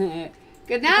 Liz. Good You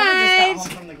probably night. just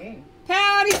got home from the game.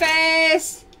 Pouty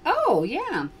face. Oh,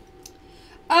 yeah.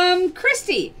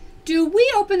 Christy, do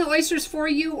we open the oysters for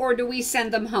you or do we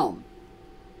send them home?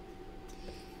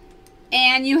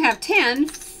 And you have 10,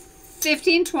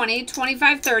 15, 20,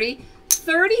 25, 30,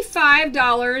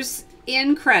 $35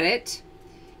 in credit.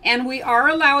 And we are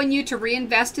allowing you to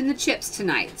reinvest in the chips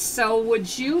tonight. So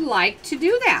would you like to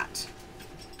do that?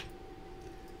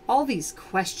 All these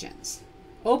questions.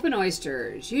 Open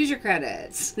oysters. Use your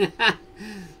credits.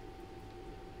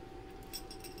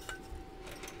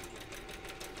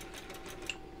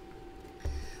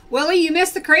 Willie, you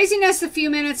missed the craziness a few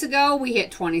minutes ago. We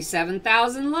hit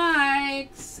 27,000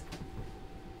 likes.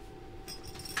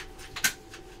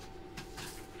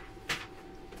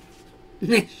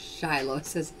 Shiloh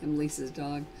says I'm Lisa's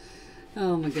dog.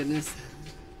 Oh my goodness.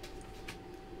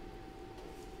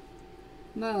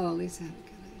 Mo, Lisa had a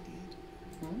good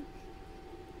idea.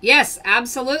 Yes,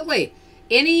 absolutely.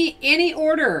 Any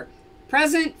order.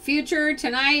 Present, future,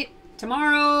 tonight,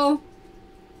 tomorrow.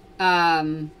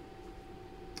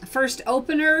 First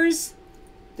openers.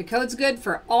 The code's good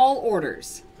for all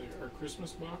orders. There are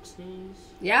Christmas boxes.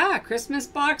 Yeah, Christmas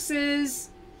boxes.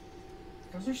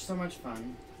 Those are so much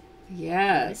fun.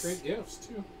 Yes. Great gifts,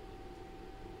 too.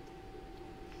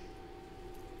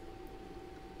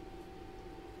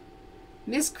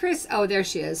 Miss Chris, oh, there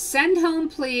she is. Send home,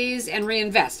 please, and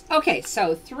reinvest. Okay,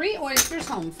 so 3 oysters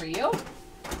home for you.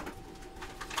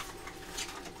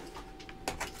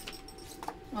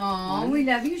 Oh, we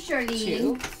love you, Charlene.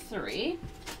 2, 3.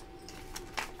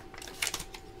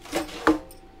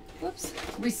 Whoops.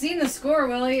 We seen the score,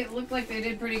 Willie. It looked like they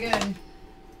did pretty good.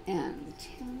 And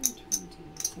 10, 20,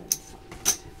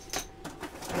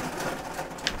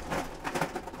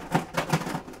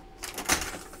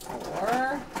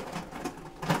 4,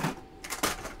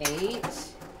 8, 10.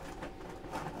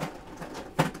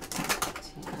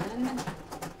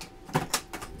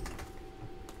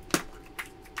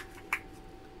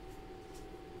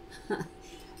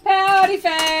 Pouty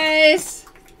face.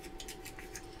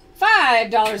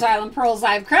 $5 Island Pearls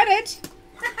Live credit.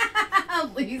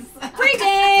 Lisa. Free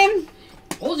game.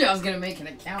 Told you I was gonna make an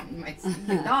account in my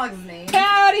stupid dog's name.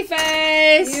 Pouty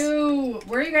face. Ew.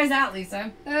 Where are you guys at,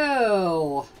 Lisa?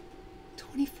 Oh,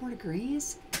 24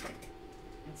 degrees.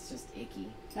 It's just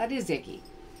icky. That is icky.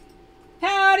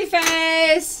 Pouty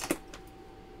face.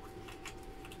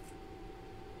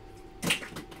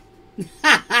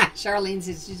 Charlene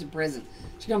says she's in prison.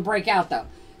 She's gonna break out though.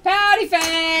 Pouty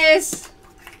face.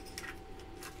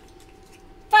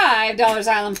 $5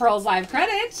 Island Pearls Live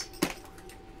credit.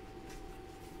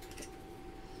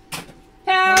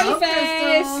 Pouty Hello,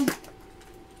 face. Crystal.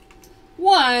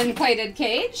 1 plated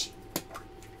cage.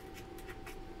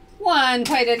 1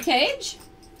 plated cage.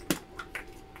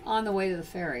 On the way to the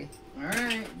ferry. All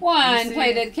right. 1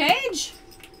 plated cage.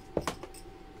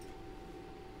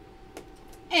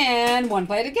 And 1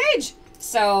 plated cage.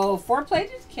 So 4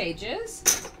 plated cages.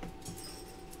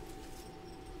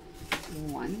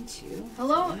 1, 2.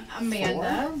 Hello,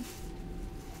 Amanda.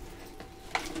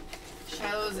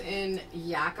 Shiloh's in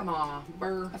Yakima.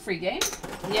 Burr. A free game?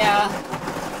 Yeah.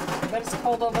 But it's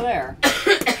cold over there.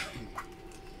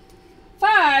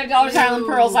 $5 Island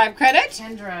Pearls Live credit.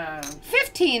 Kendra.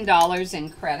 $15 in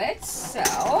credits. So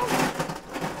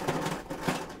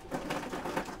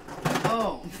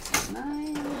Oh.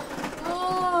 9.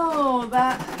 Oh,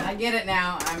 that I get it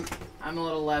now. I'm a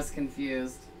little less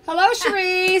confused. Hello,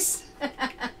 Charisse. The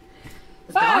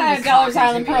dog was $5 talking to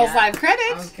Island me. Pearls Live I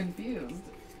credit. was confused.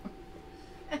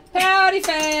 Pouty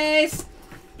face.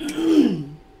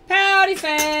 Pouty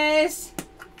face.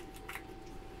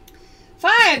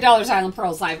 $5 Island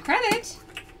Pearls Live credit.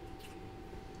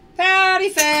 Pouty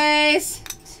face.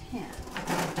 10.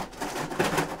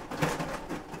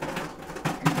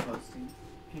 Are you posting?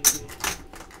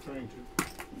 Trying to.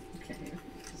 Okay.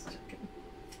 Just checking.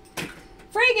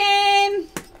 Free game.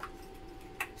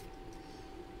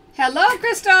 Hello,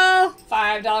 Crystal.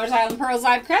 $5 Island Pearls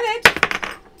Live credit.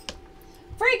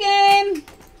 Free game.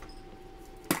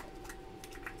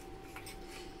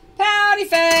 Pouty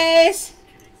face.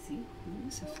 See?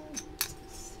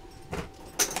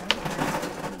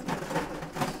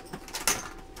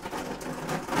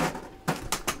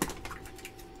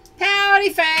 Pouty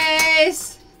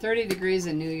face. 30 degrees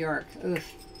in New York.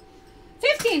 Oof.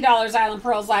 $15 Island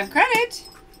Pearls Live credit.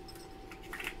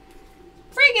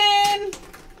 Free game.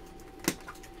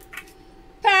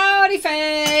 Pouty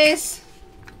face.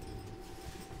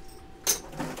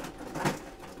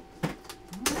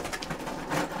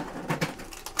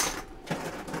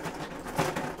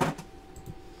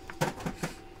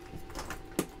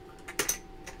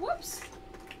 Whoops.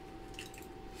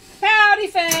 Pouty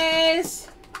face.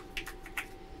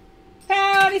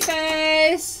 Pouty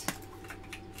face.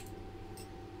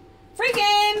 Free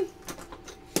game.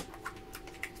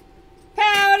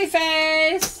 Pouty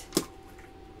face.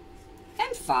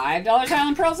 And $5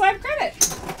 Island Pearls Live credit.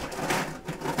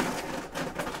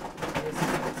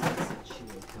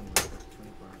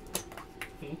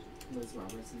 Liz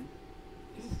Robertson.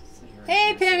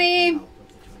 Hey, Penny.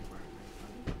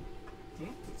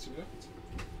 That's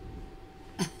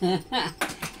it.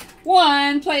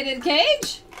 1 plated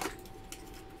cage.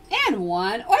 And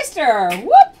 1 oyster.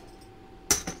 Whoop.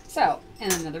 So,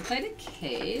 and another plated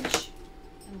cage.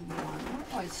 And 1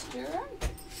 more oyster.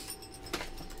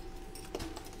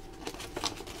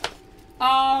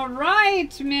 All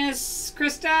right, Miss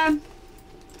Krista.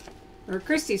 Or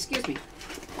Christy, excuse me.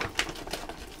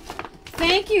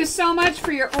 Thank you so much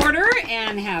for your order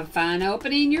and have fun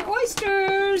opening your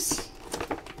oysters.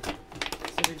 So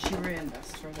did she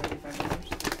reinvest her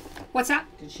 $35? What's that?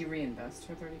 Did she reinvest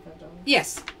her $35?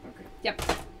 Yes. Okay. Yep.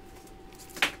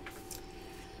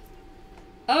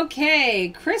 Okay,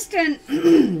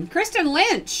 Kristen, Kristen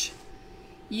Lynch,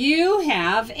 you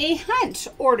have a hunt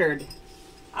ordered.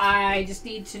 I just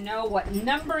need to know what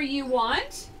number you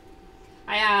want.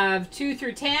 I have 2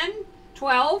 through 10,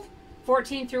 12,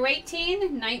 14 through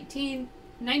 18, 19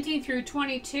 19 through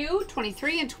 22,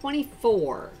 23, and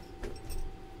 24.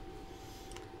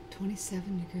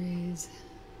 27 degrees.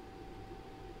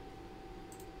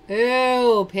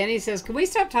 Oh, Penny says, can we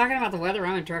stop talking about the weather?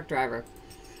 I'm a truck driver.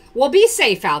 Well, be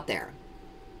safe out there.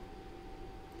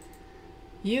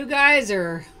 You guys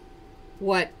are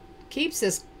what keeps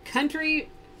this country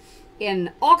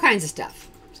in all kinds of stuff.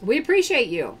 So we appreciate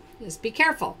you. Just be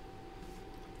careful.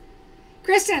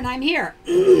 Kristen, I'm here.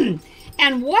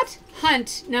 And what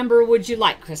hunt number would you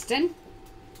like, Kristen?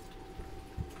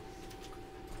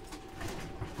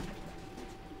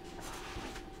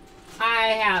 I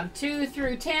have 2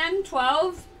 through 10,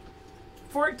 12,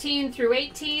 14 through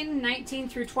 18, 19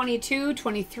 through 22,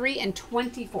 23, and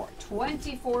 24.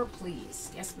 24,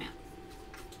 please. Yes, ma'am.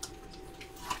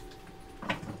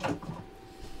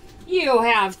 You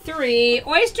have 3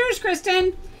 oysters,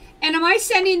 Kristen. And am I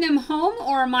sending them home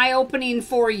or am I opening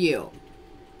for you?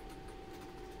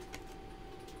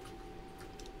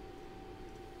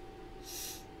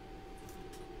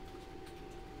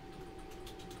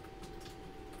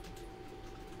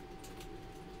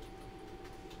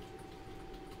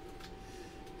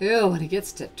 Ew, when it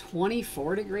gets to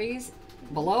 24 degrees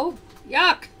below,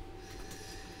 yuck.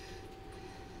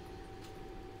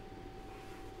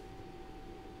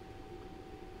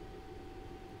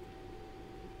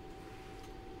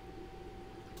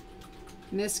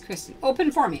 Miss Kristen,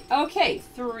 open for me. Okay,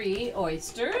 3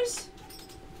 oysters.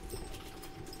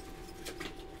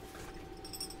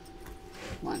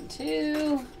 1,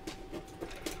 2,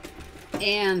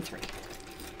 and 3.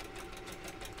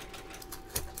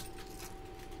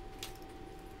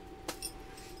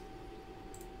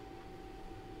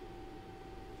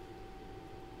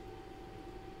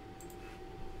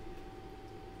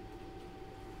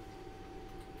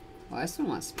 Well, this one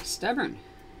wants to be stubborn.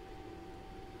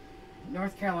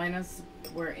 North Carolina's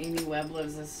where Amy Webb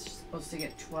lives is supposed to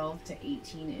get 12 to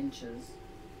 18 inches.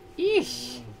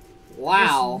 Eesh.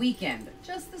 Wow. This weekend.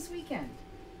 Just this weekend.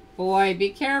 Boy,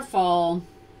 be careful.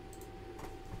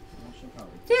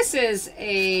 This is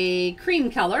a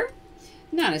cream color.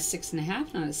 Not a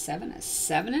 6.5, not a 7, a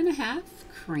 7.5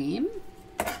 cream.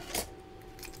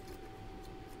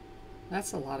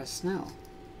 That's a lot of snow.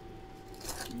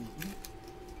 Mm-hmm.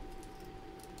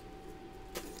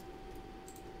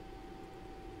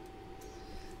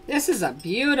 This is a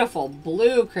beautiful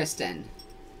blue, Kristen.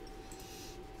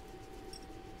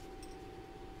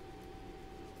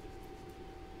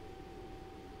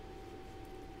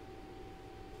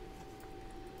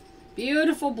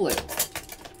 Beautiful blue.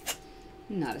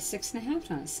 Not a 6.5,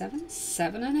 not a 7,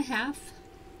 7.5.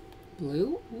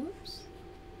 Blue, whoops.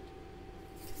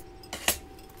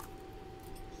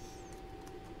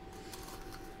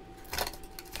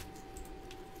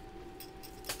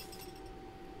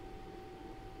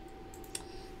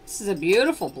 This is a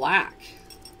beautiful black.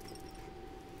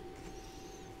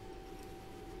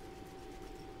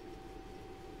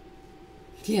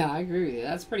 Yeah, I agree with you.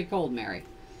 That's pretty cold, Mary.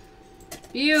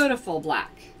 Beautiful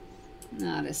black.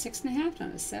 Not a 6.5,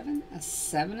 not a 7, a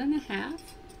 7.5.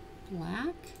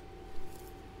 Black.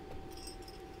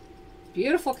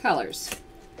 Beautiful colors.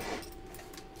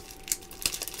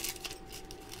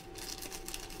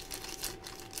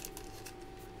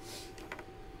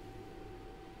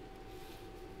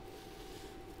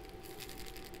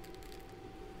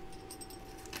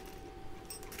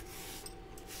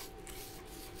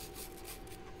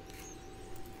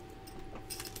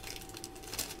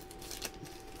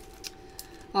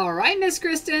 All right, Miss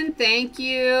Kristen, thank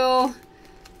you.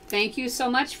 Thank you so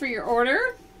much for your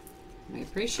order. I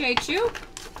appreciate you.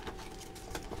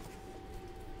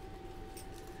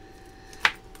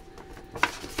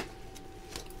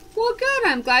 Well, good.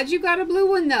 I'm glad you got a blue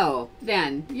one, though,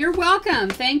 then. You're welcome.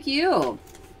 Thank you.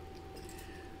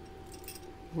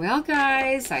 Well,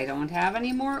 guys, I don't have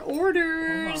any more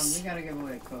orders. Hold on, we gotta give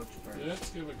away a coach first. Let's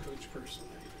give a coach person.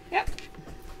 Yep.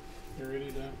 You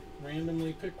ready to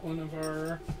randomly pick one of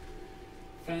our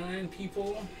fine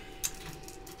people?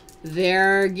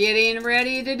 They're getting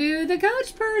ready to do the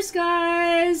coach purse,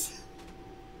 guys.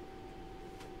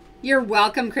 You're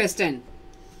welcome, Kristen.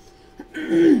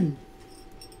 We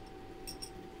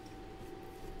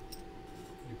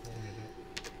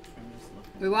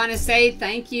want to say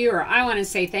thank you, or I want to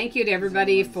say thank you to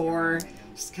everybody for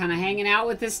just kind of hanging out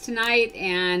with us tonight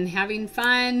and having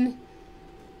fun.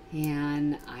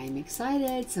 And I'm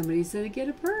excited. Somebody's going to get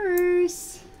a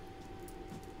purse.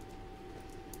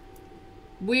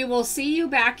 We will see you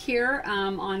back here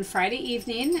on Friday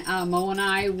evening. Mo and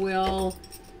I will...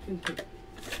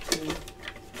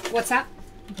 What's that?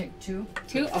 Pick 2.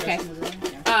 2? Okay.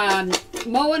 Yeah.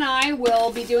 Mo and I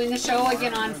will be doing the show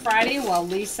again on Friday while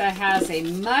Lisa has a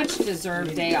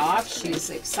much-deserved day off. She's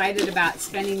excited about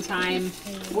spending time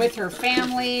with her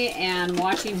family and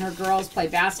watching her girls play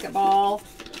basketball.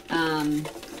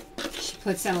 She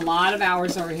puts in a lot of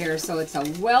hours over here, so it's a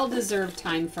well-deserved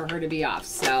time for her to be off.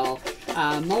 So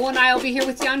Mo and I will be here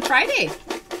with you on Friday.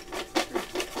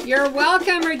 You're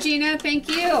welcome, Regina. Thank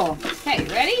you. Okay,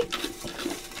 ready?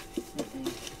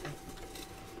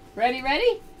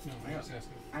 Ready? No, I was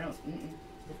asking. I don't.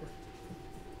 Go for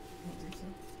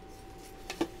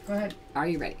it. Go ahead. Are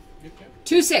you ready? Yep, yep.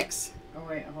 2-6. Oh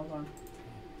wait, hold on.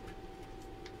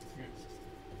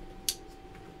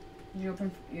 Okay.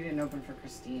 You didn't open for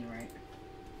Christine, right?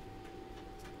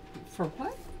 For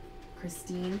what?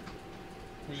 Christine.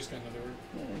 We just got another word.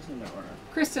 Yeah, there's another order.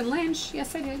 Kristen Lynch.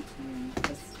 Yes, I did.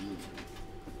 Christine.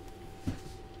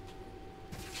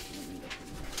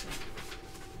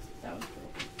 That was cool.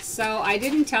 So I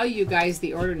didn't tell you guys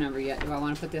the order number yet. Do I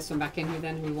want to put this one back in here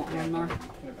then? We want one more? Put it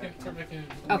Yeah, back put it back in.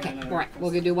 Okay, all right.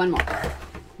 We'll do one more.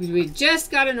 We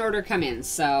just got an order come in,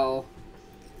 so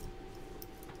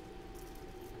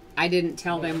I didn't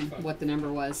tell them what the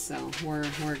number was, so we're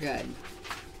good.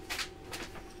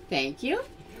 Thank you.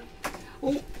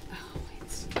 Oh,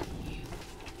 it's you.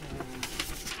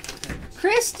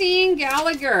 Christine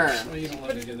Gallagher. Well, you don't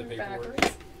let me do the paperwork.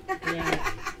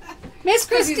 Yeah. Miss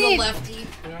He's a Christine. lefty.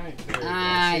 Right, there we go. See,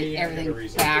 I got a Everything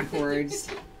reason. backwards.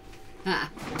 Huh.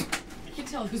 You can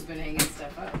tell who's been hanging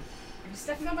stuff up. Are you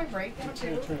stepping on my break now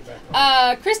too? Turn it back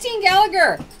on. Christine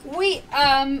Gallagher, we,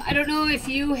 I don't know if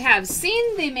you have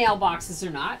seen the mailboxes or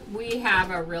not. We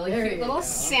have a really There cute you little go.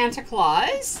 Santa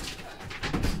Claus.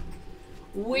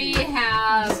 We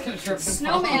have Just gonna trip and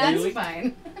fall. snowmen That's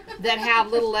fine. that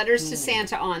have little letters to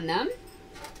Santa on them.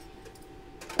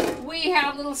 We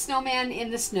have little snowman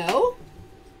in the snow.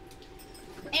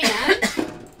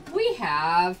 And we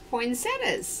have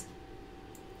poinsettias.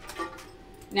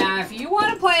 Now, if you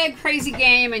want to play a crazy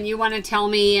game and you want to tell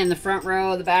me in the front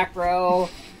row, the back row,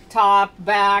 top,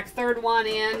 back, third one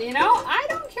in, you know, I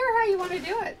don't care how you want to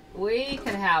do it. We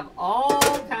can have all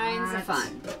kinds of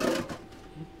fun.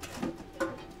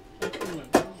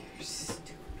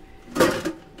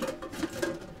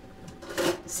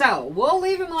 So, we'll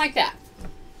leave them like that.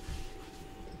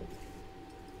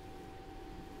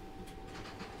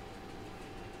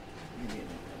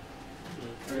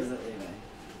 Or is it Levi?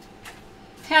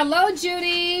 Hello,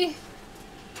 Judy.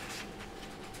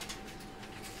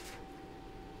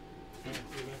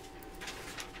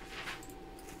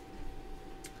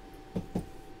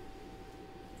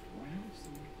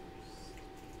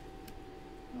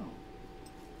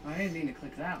 I didn't mean to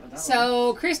click that, but that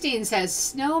So, Christine says,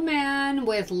 snowman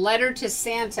with letter to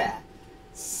Santa.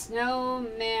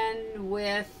 Snowman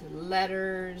with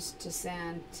letters to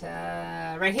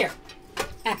Santa. Right here.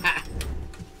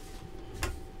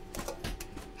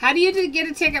 How do you get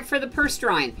a ticket for the purse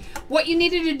drawing? What you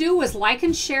needed to do was like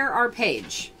and share our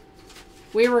page.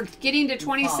 We were getting to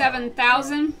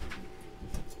 27,000.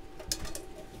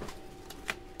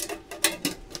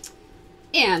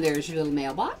 And there's your little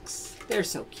mailbox. They're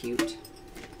so cute.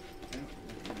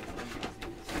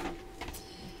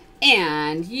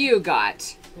 And you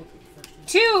got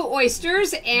 2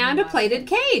 oysters and a plated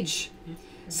cage.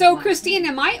 So, Christine,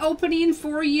 am I opening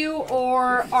for you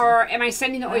or am I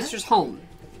sending the oysters home?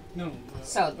 No.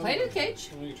 So, the plated cage.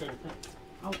 Why don't you try to print?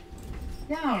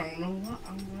 Yeah, I don't know what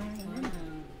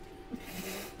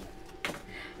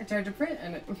I tried to print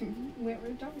and it went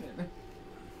retarded.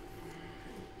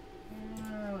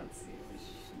 Let's see.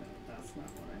 No, that's not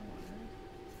what I wanted.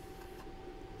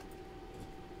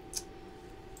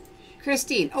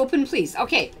 Christine, open please.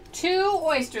 Okay, 2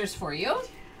 oysters for you.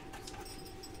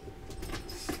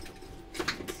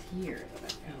 It's here that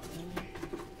I found.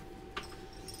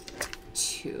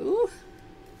 2.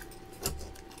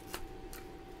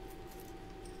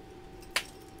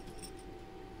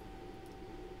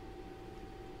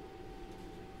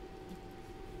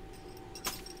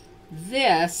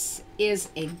 This is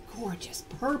a gorgeous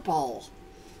purple.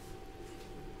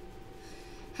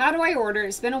 How do I order?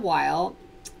 It's been a while.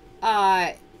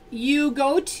 You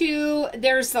go to,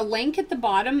 there's a link at the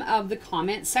bottom of the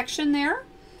comment section there.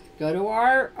 Go to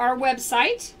our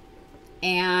website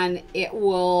and it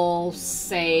will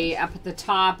say up at the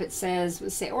top, it says,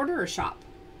 say order or shop.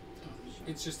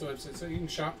 It's just the website, so you can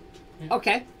shop. Yeah.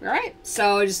 Okay, all right.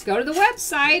 So just go to the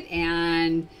website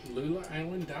and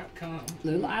LulaIsland.com.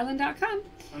 LulaIsland.com.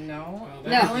 Oh, no.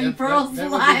 No. Island Pearls that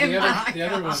would be Live. the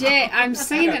other one. Jay, I'm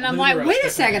saying it and I'm like, wait a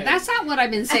second, that's not what I've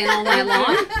been saying all night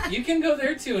long. You can go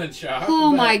there too and shop.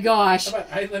 Oh but my gosh. How about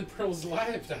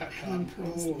IslandPearlsLive.com?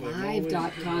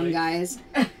 IslandPearlsLive.com, guys.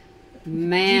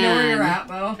 Man. Do you know where you're at,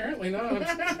 Bo? Apparently not.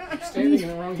 I'm standing in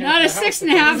the wrong Not a half of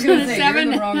the house. 6.5, I was but gonna a say, you're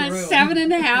in the wrong room.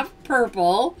 7.5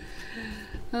 purple.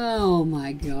 Oh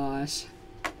my gosh.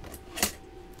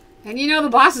 And you know the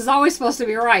boss is always supposed to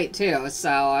be right too, so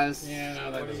I was... Yeah,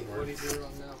 no, that doesn't work. What do you do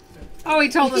wrong now? Oh, he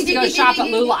told us to go shop at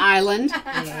Lula Island.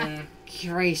 Yeah,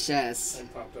 Gracious. I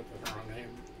popped up with the wrong name.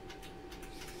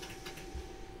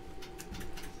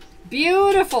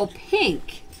 Beautiful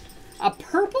pink. A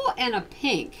purple and a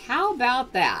pink. How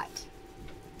about that?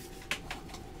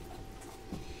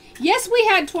 Yes, we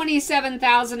had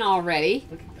 27,000 already.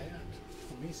 Look at that.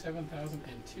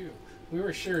 27,002. We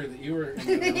were sure that you were in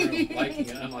the room liking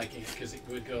and unliking it because it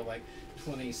would go like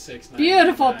 26, 9,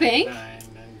 Beautiful 9, pink. 9,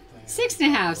 9,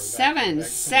 6.5, 7,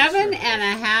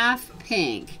 7.5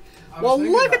 pink. I was Well,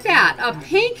 thinking look about at that. that. A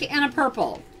pink and a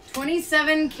purple.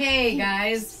 27K,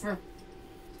 guys, for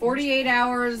 48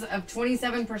 hours of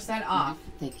 27% off.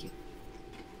 Thank you.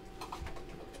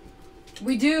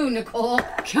 We do, Nicole. Do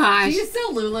Gosh. you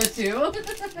sell Lula too?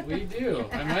 We do.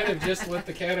 I might have just let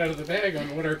the cat out of the bag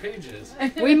on what our page is.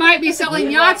 We might be selling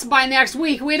yachts by next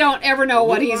week. We don't ever know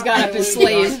what he's got up his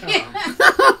sleeve.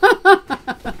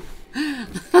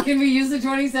 Can we use the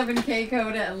 27K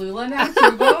code at Lula now,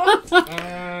 too, Bo?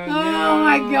 Oh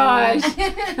my gosh.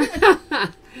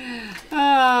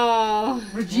 Oh.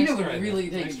 Regina That's would right. really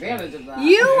take Nice advantage of that.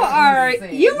 You are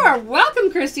Insane.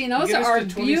 welcome, Christine. Those Get us are to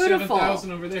beautiful.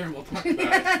 27,000 over there and we'll talk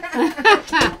about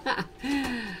it.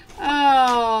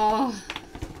 Oh.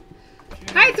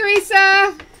 Hi,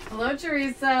 Teresa. Hello,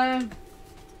 Teresa.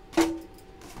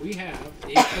 We have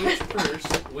a Coach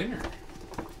Purse winner.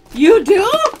 You do?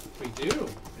 We do. It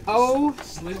just Oh.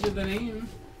 slid you the name.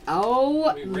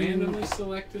 Oh. We randomly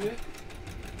selected it.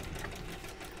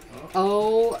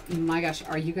 Oh my gosh.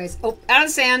 Are you guys... Oh, out of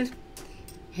the sand.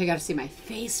 You got to see my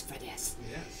face for this.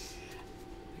 Yes.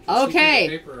 I can see Okay.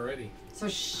 through the paper already. So,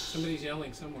 Somebody's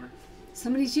yelling somewhere.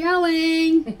 Somebody's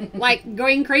yelling. Like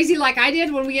going crazy like I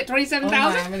did when we get oh my,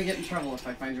 27,000. I'm going to get in trouble if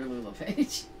I find your Lula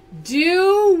page.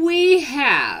 Do we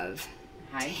have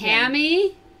Hi, Kim.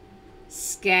 Tammy,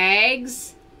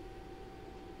 Skaggs,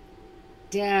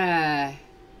 DeVevel?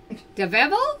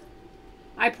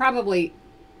 I probably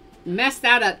messed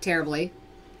that up terribly.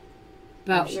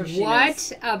 But I'm sure she what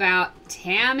does. about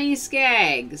Tammy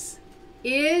Skaggs?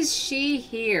 Is she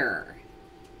here?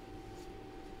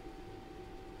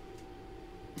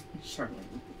 Charlotte.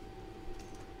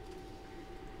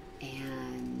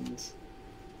 And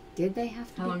did they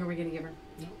have to How be? long are we going to give her?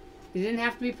 They didn't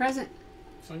have to be present.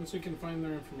 As long as we can find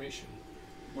their information.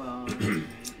 Well,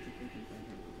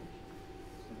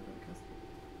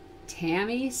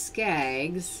 Tammy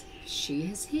Skaggs, she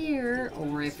is here,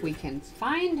 or if we can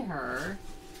find her,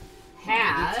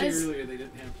 I did has. say earlier they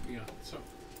didn't have to be on. So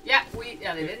Yeah, they if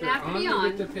didn't they're have to on, be we on.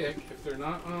 get to pick. If they're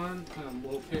not on,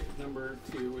 we'll pick number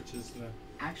 2, which is the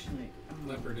actually,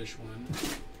 leopardish one.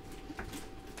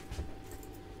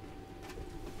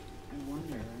 I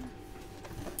wonder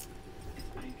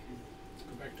if I can. Let's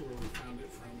go back to where we found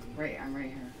it from and Right, I'm right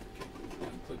here.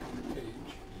 click on the page.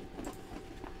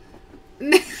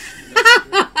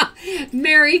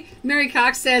 Mary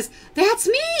Cox says, "That's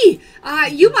me.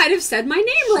 You might have said my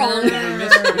name wrong." We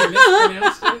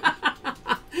mispronounced it.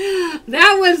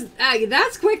 That was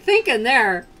that's quick thinking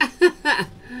there.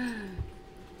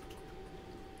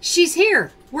 She's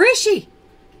here. Where is she?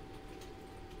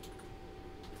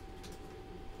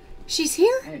 She's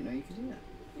here. I didn't know you could do that.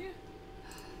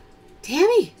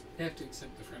 Tammy, You have to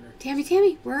accept the friend request.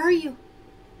 Tammy, where are you?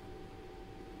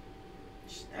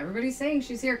 Everybody's saying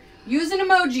she's here. Use an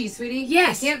emoji, sweetie.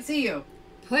 Yes. I can't see you.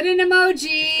 Put an Because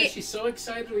emoji. she's so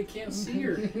excited we can't see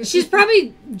her. She's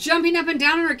probably jumping up and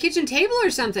down on her kitchen table or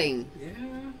something. Yeah.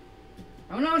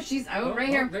 Oh no, she's out Oh, right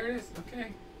oh, here. there it is.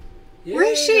 Okay. Where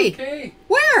is Yay, she? Okay.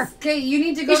 Where? Okay, you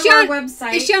need to go Is to she our on-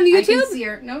 website. is she on I YouTube? can see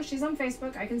her. No, she's on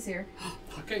Facebook. I can see her.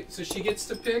 Okay, so she gets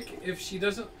to pick. If she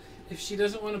doesn't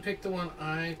want to pick the one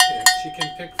I picked, she can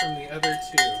pick from the other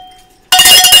 2.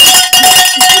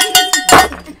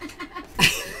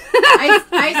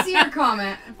 I see her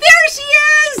comment. There she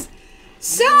is.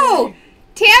 So, Yay.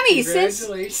 Tammy,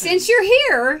 Congratulations. since you're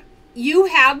here, you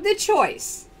have the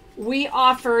choice. We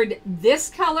offered this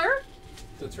color.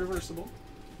 That's reversible.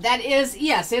 That is,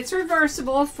 yes, it's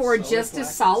reversible for Solid just a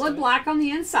black solid inside. black on the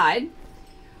inside.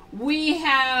 We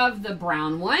have the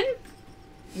brown one,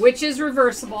 which is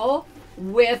reversible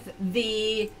with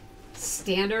the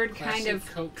standard kind Classic of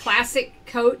Coach. classic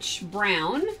Coach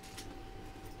brown.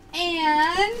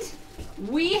 And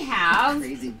we have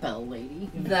Crazy bell lady.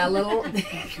 the little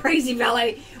crazy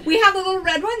ballet. We have the little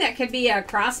red one that could be a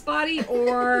crossbody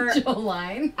or Joe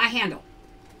line. a handle.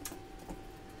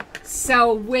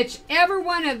 So whichever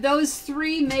one of those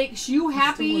 3 makes you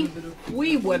happy,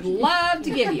 we would love to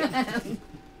give you. Yeah,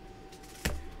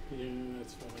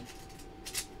 that's fine.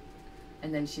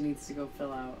 And then she needs to go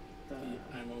fill out the.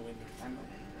 I'm a winner.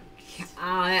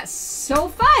 That's so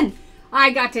fun.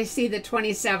 I got to see the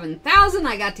 27,000.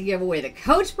 I got to give away the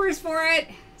coach purse for it.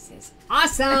 This is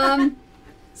awesome.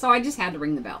 So I just had to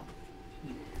ring the bell.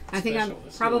 I think I'm Special.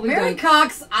 Let's probably Mary done.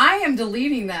 Cox, I am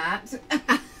deleting that.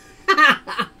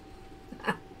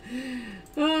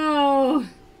 Oh.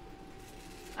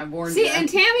 I warned See, you. and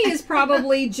Tammy is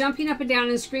probably jumping up and down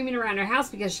and screaming around her house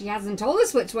because she hasn't told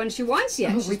us which one she wants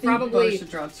yet. we She's think you both probably should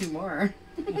draw 2 more.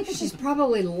 she's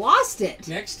probably lost it.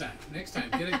 Next time.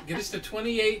 Get us to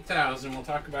 28,000. We'll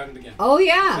talk about it again. Oh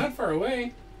yeah, Not far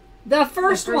away. the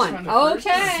first first one. one, the first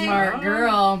one. Okay, Smart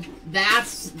girl.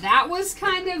 that was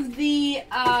kind of the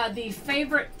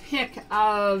favorite pick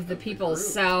of the people.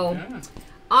 So Yeah.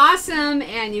 awesome,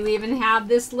 and you even have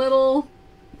this little.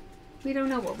 We don't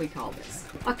know what we call this.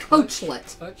 A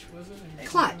coachlet. Clutch, was it?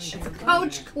 Clutch. It's a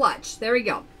coach clutch. There we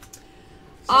go.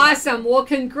 Awesome. Well,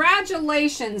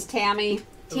 congratulations, Tammy.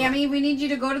 Tammy, we need you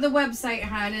to go to the website,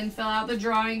 hon, and fill out the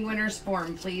drawing winners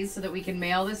form, please, so that we can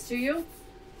mail this to you.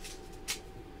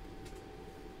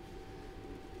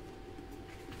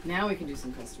 Now we can do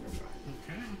some customer drawing.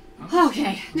 Okay.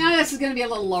 Okay. Now this is going to be a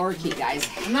little lower key, guys.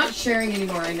 I'm not sharing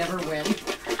anymore. I never win.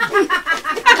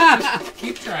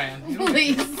 Keep trying. You know,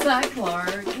 Lisa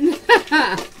Clark.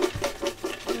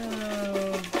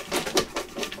 Oh.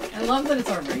 I love that it's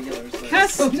our regulars. though.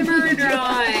 Customer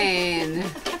drawing.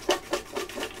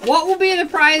 What will be the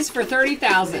prize for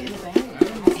 30,000?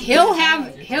 He'll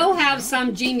have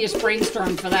some genius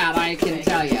brainstorm for that, I can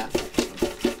tell you.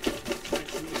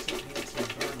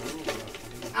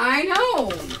 I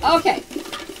know. Okay.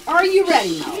 Are you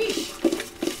ready, Mo?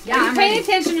 Yeah, Are you I'm paying ready.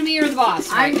 attention to me or the boss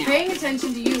right I'm now? paying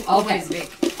attention to you always, Vic.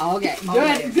 Okay.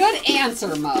 Always. Good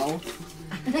answer, Mo.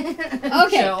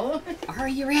 Okay. Joe. Are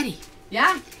you ready?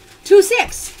 Yeah. 2,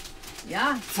 6,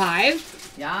 Yeah.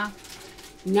 5, Yeah.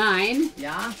 9,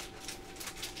 Yeah.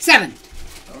 7.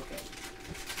 Okay.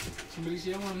 somebody's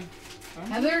yelling.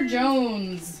 Heather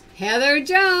Jones. Heather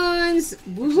Jones.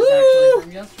 Which is Woohoo! actually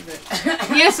from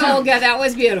yesterday. Yes, Olga, that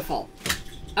was beautiful.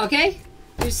 Okay.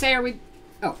 You say, are we?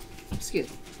 Oh, excuse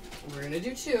me. We're gonna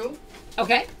do 2.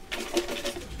 Okay.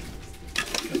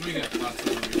 'Cause we got lots of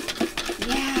winners.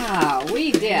 Yeah,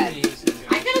 we did. Amazing.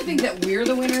 I kind of think that we're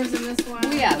the winners in this one.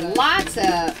 We had lots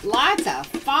of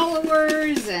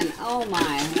followers, and oh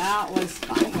my, that was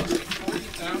fun. Almost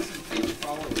 40,000 page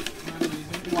followers. Isn't that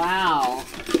amazing? Wow.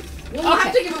 We'll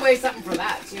have to give away something for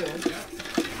that too. Yeah.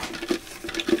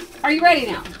 Are you ready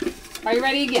now? Are you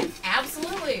ready again?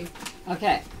 Absolutely.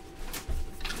 Okay.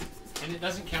 And it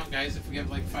doesn't count, guys, if we have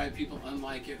like 5 people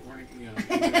unlike it. We're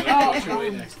Oh, what's your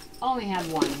way next? only had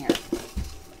one here.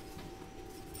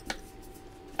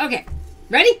 Okay.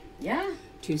 Ready? Yeah.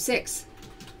 2, 6,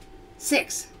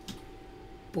 6,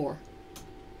 4,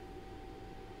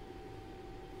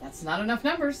 That's not enough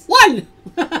numbers. 1.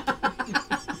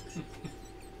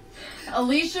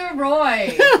 Alicia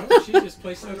Roy. Oh, she just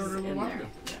placed that order a little In while there. ago.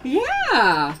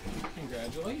 Yeah.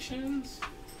 Congratulations.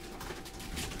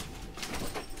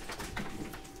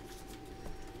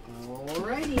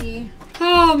 Alrighty.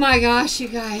 Oh my gosh, you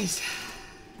guys.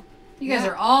 You guys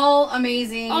are all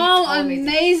amazing. All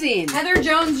amazing. Heather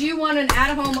Jones, you won an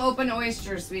at-home open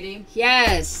oyster, sweetie.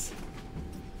 Yes.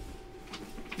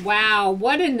 Wow,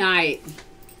 what a night.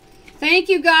 Thank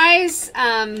you guys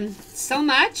so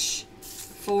much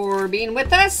for being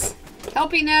with us,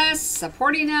 helping us,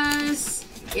 supporting us.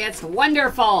 It's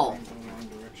wonderful. Going the wrong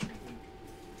direction, I think.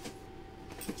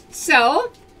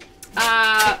 So,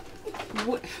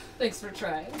 Thanks for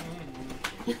trying.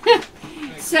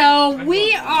 so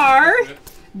we are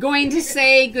going to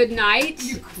say goodnight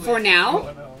for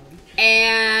now.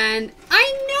 And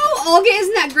I know, Olga,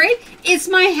 isn't that great? It's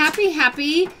my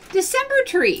happy December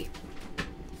tree.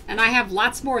 And I have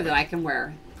lots more that I can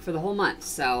wear for the whole month.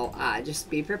 So just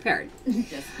be prepared.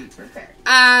 Just be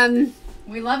prepared.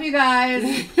 We love you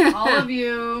guys. All of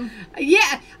you.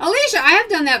 Yeah, Alicia, I have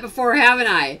done that before, haven't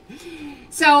I?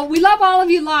 So we love all of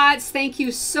you lots. Thank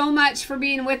you so much for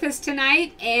being with us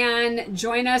tonight. And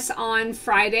join us on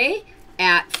Friday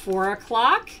at 4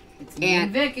 o'clock. It's me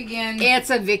and Vic again. It's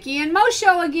a Vicky and Mo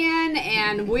show again,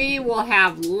 and we will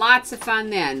have lots of fun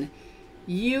then.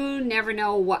 You never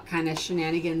know what kind of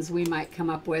shenanigans we might come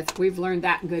up with. We've learned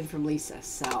that good from Lisa.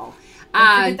 So,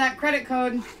 Don't forget that credit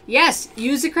code. yes,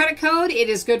 use the credit code. It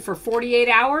is good for 48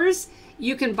 hours.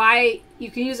 You can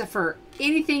use it for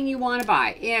anything you want to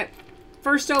buy.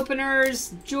 First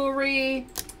openers, jewelry,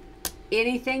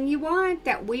 anything you want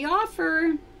that we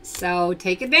offer. So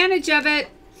take advantage of it.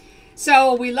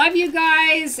 So we love you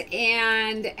guys,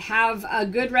 and have a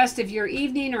good rest of your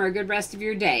evening or a good rest of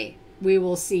your day. We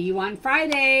will see you on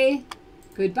Friday.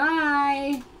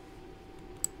 Goodbye.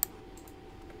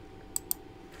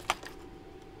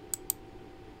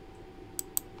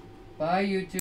 Bye, YouTube.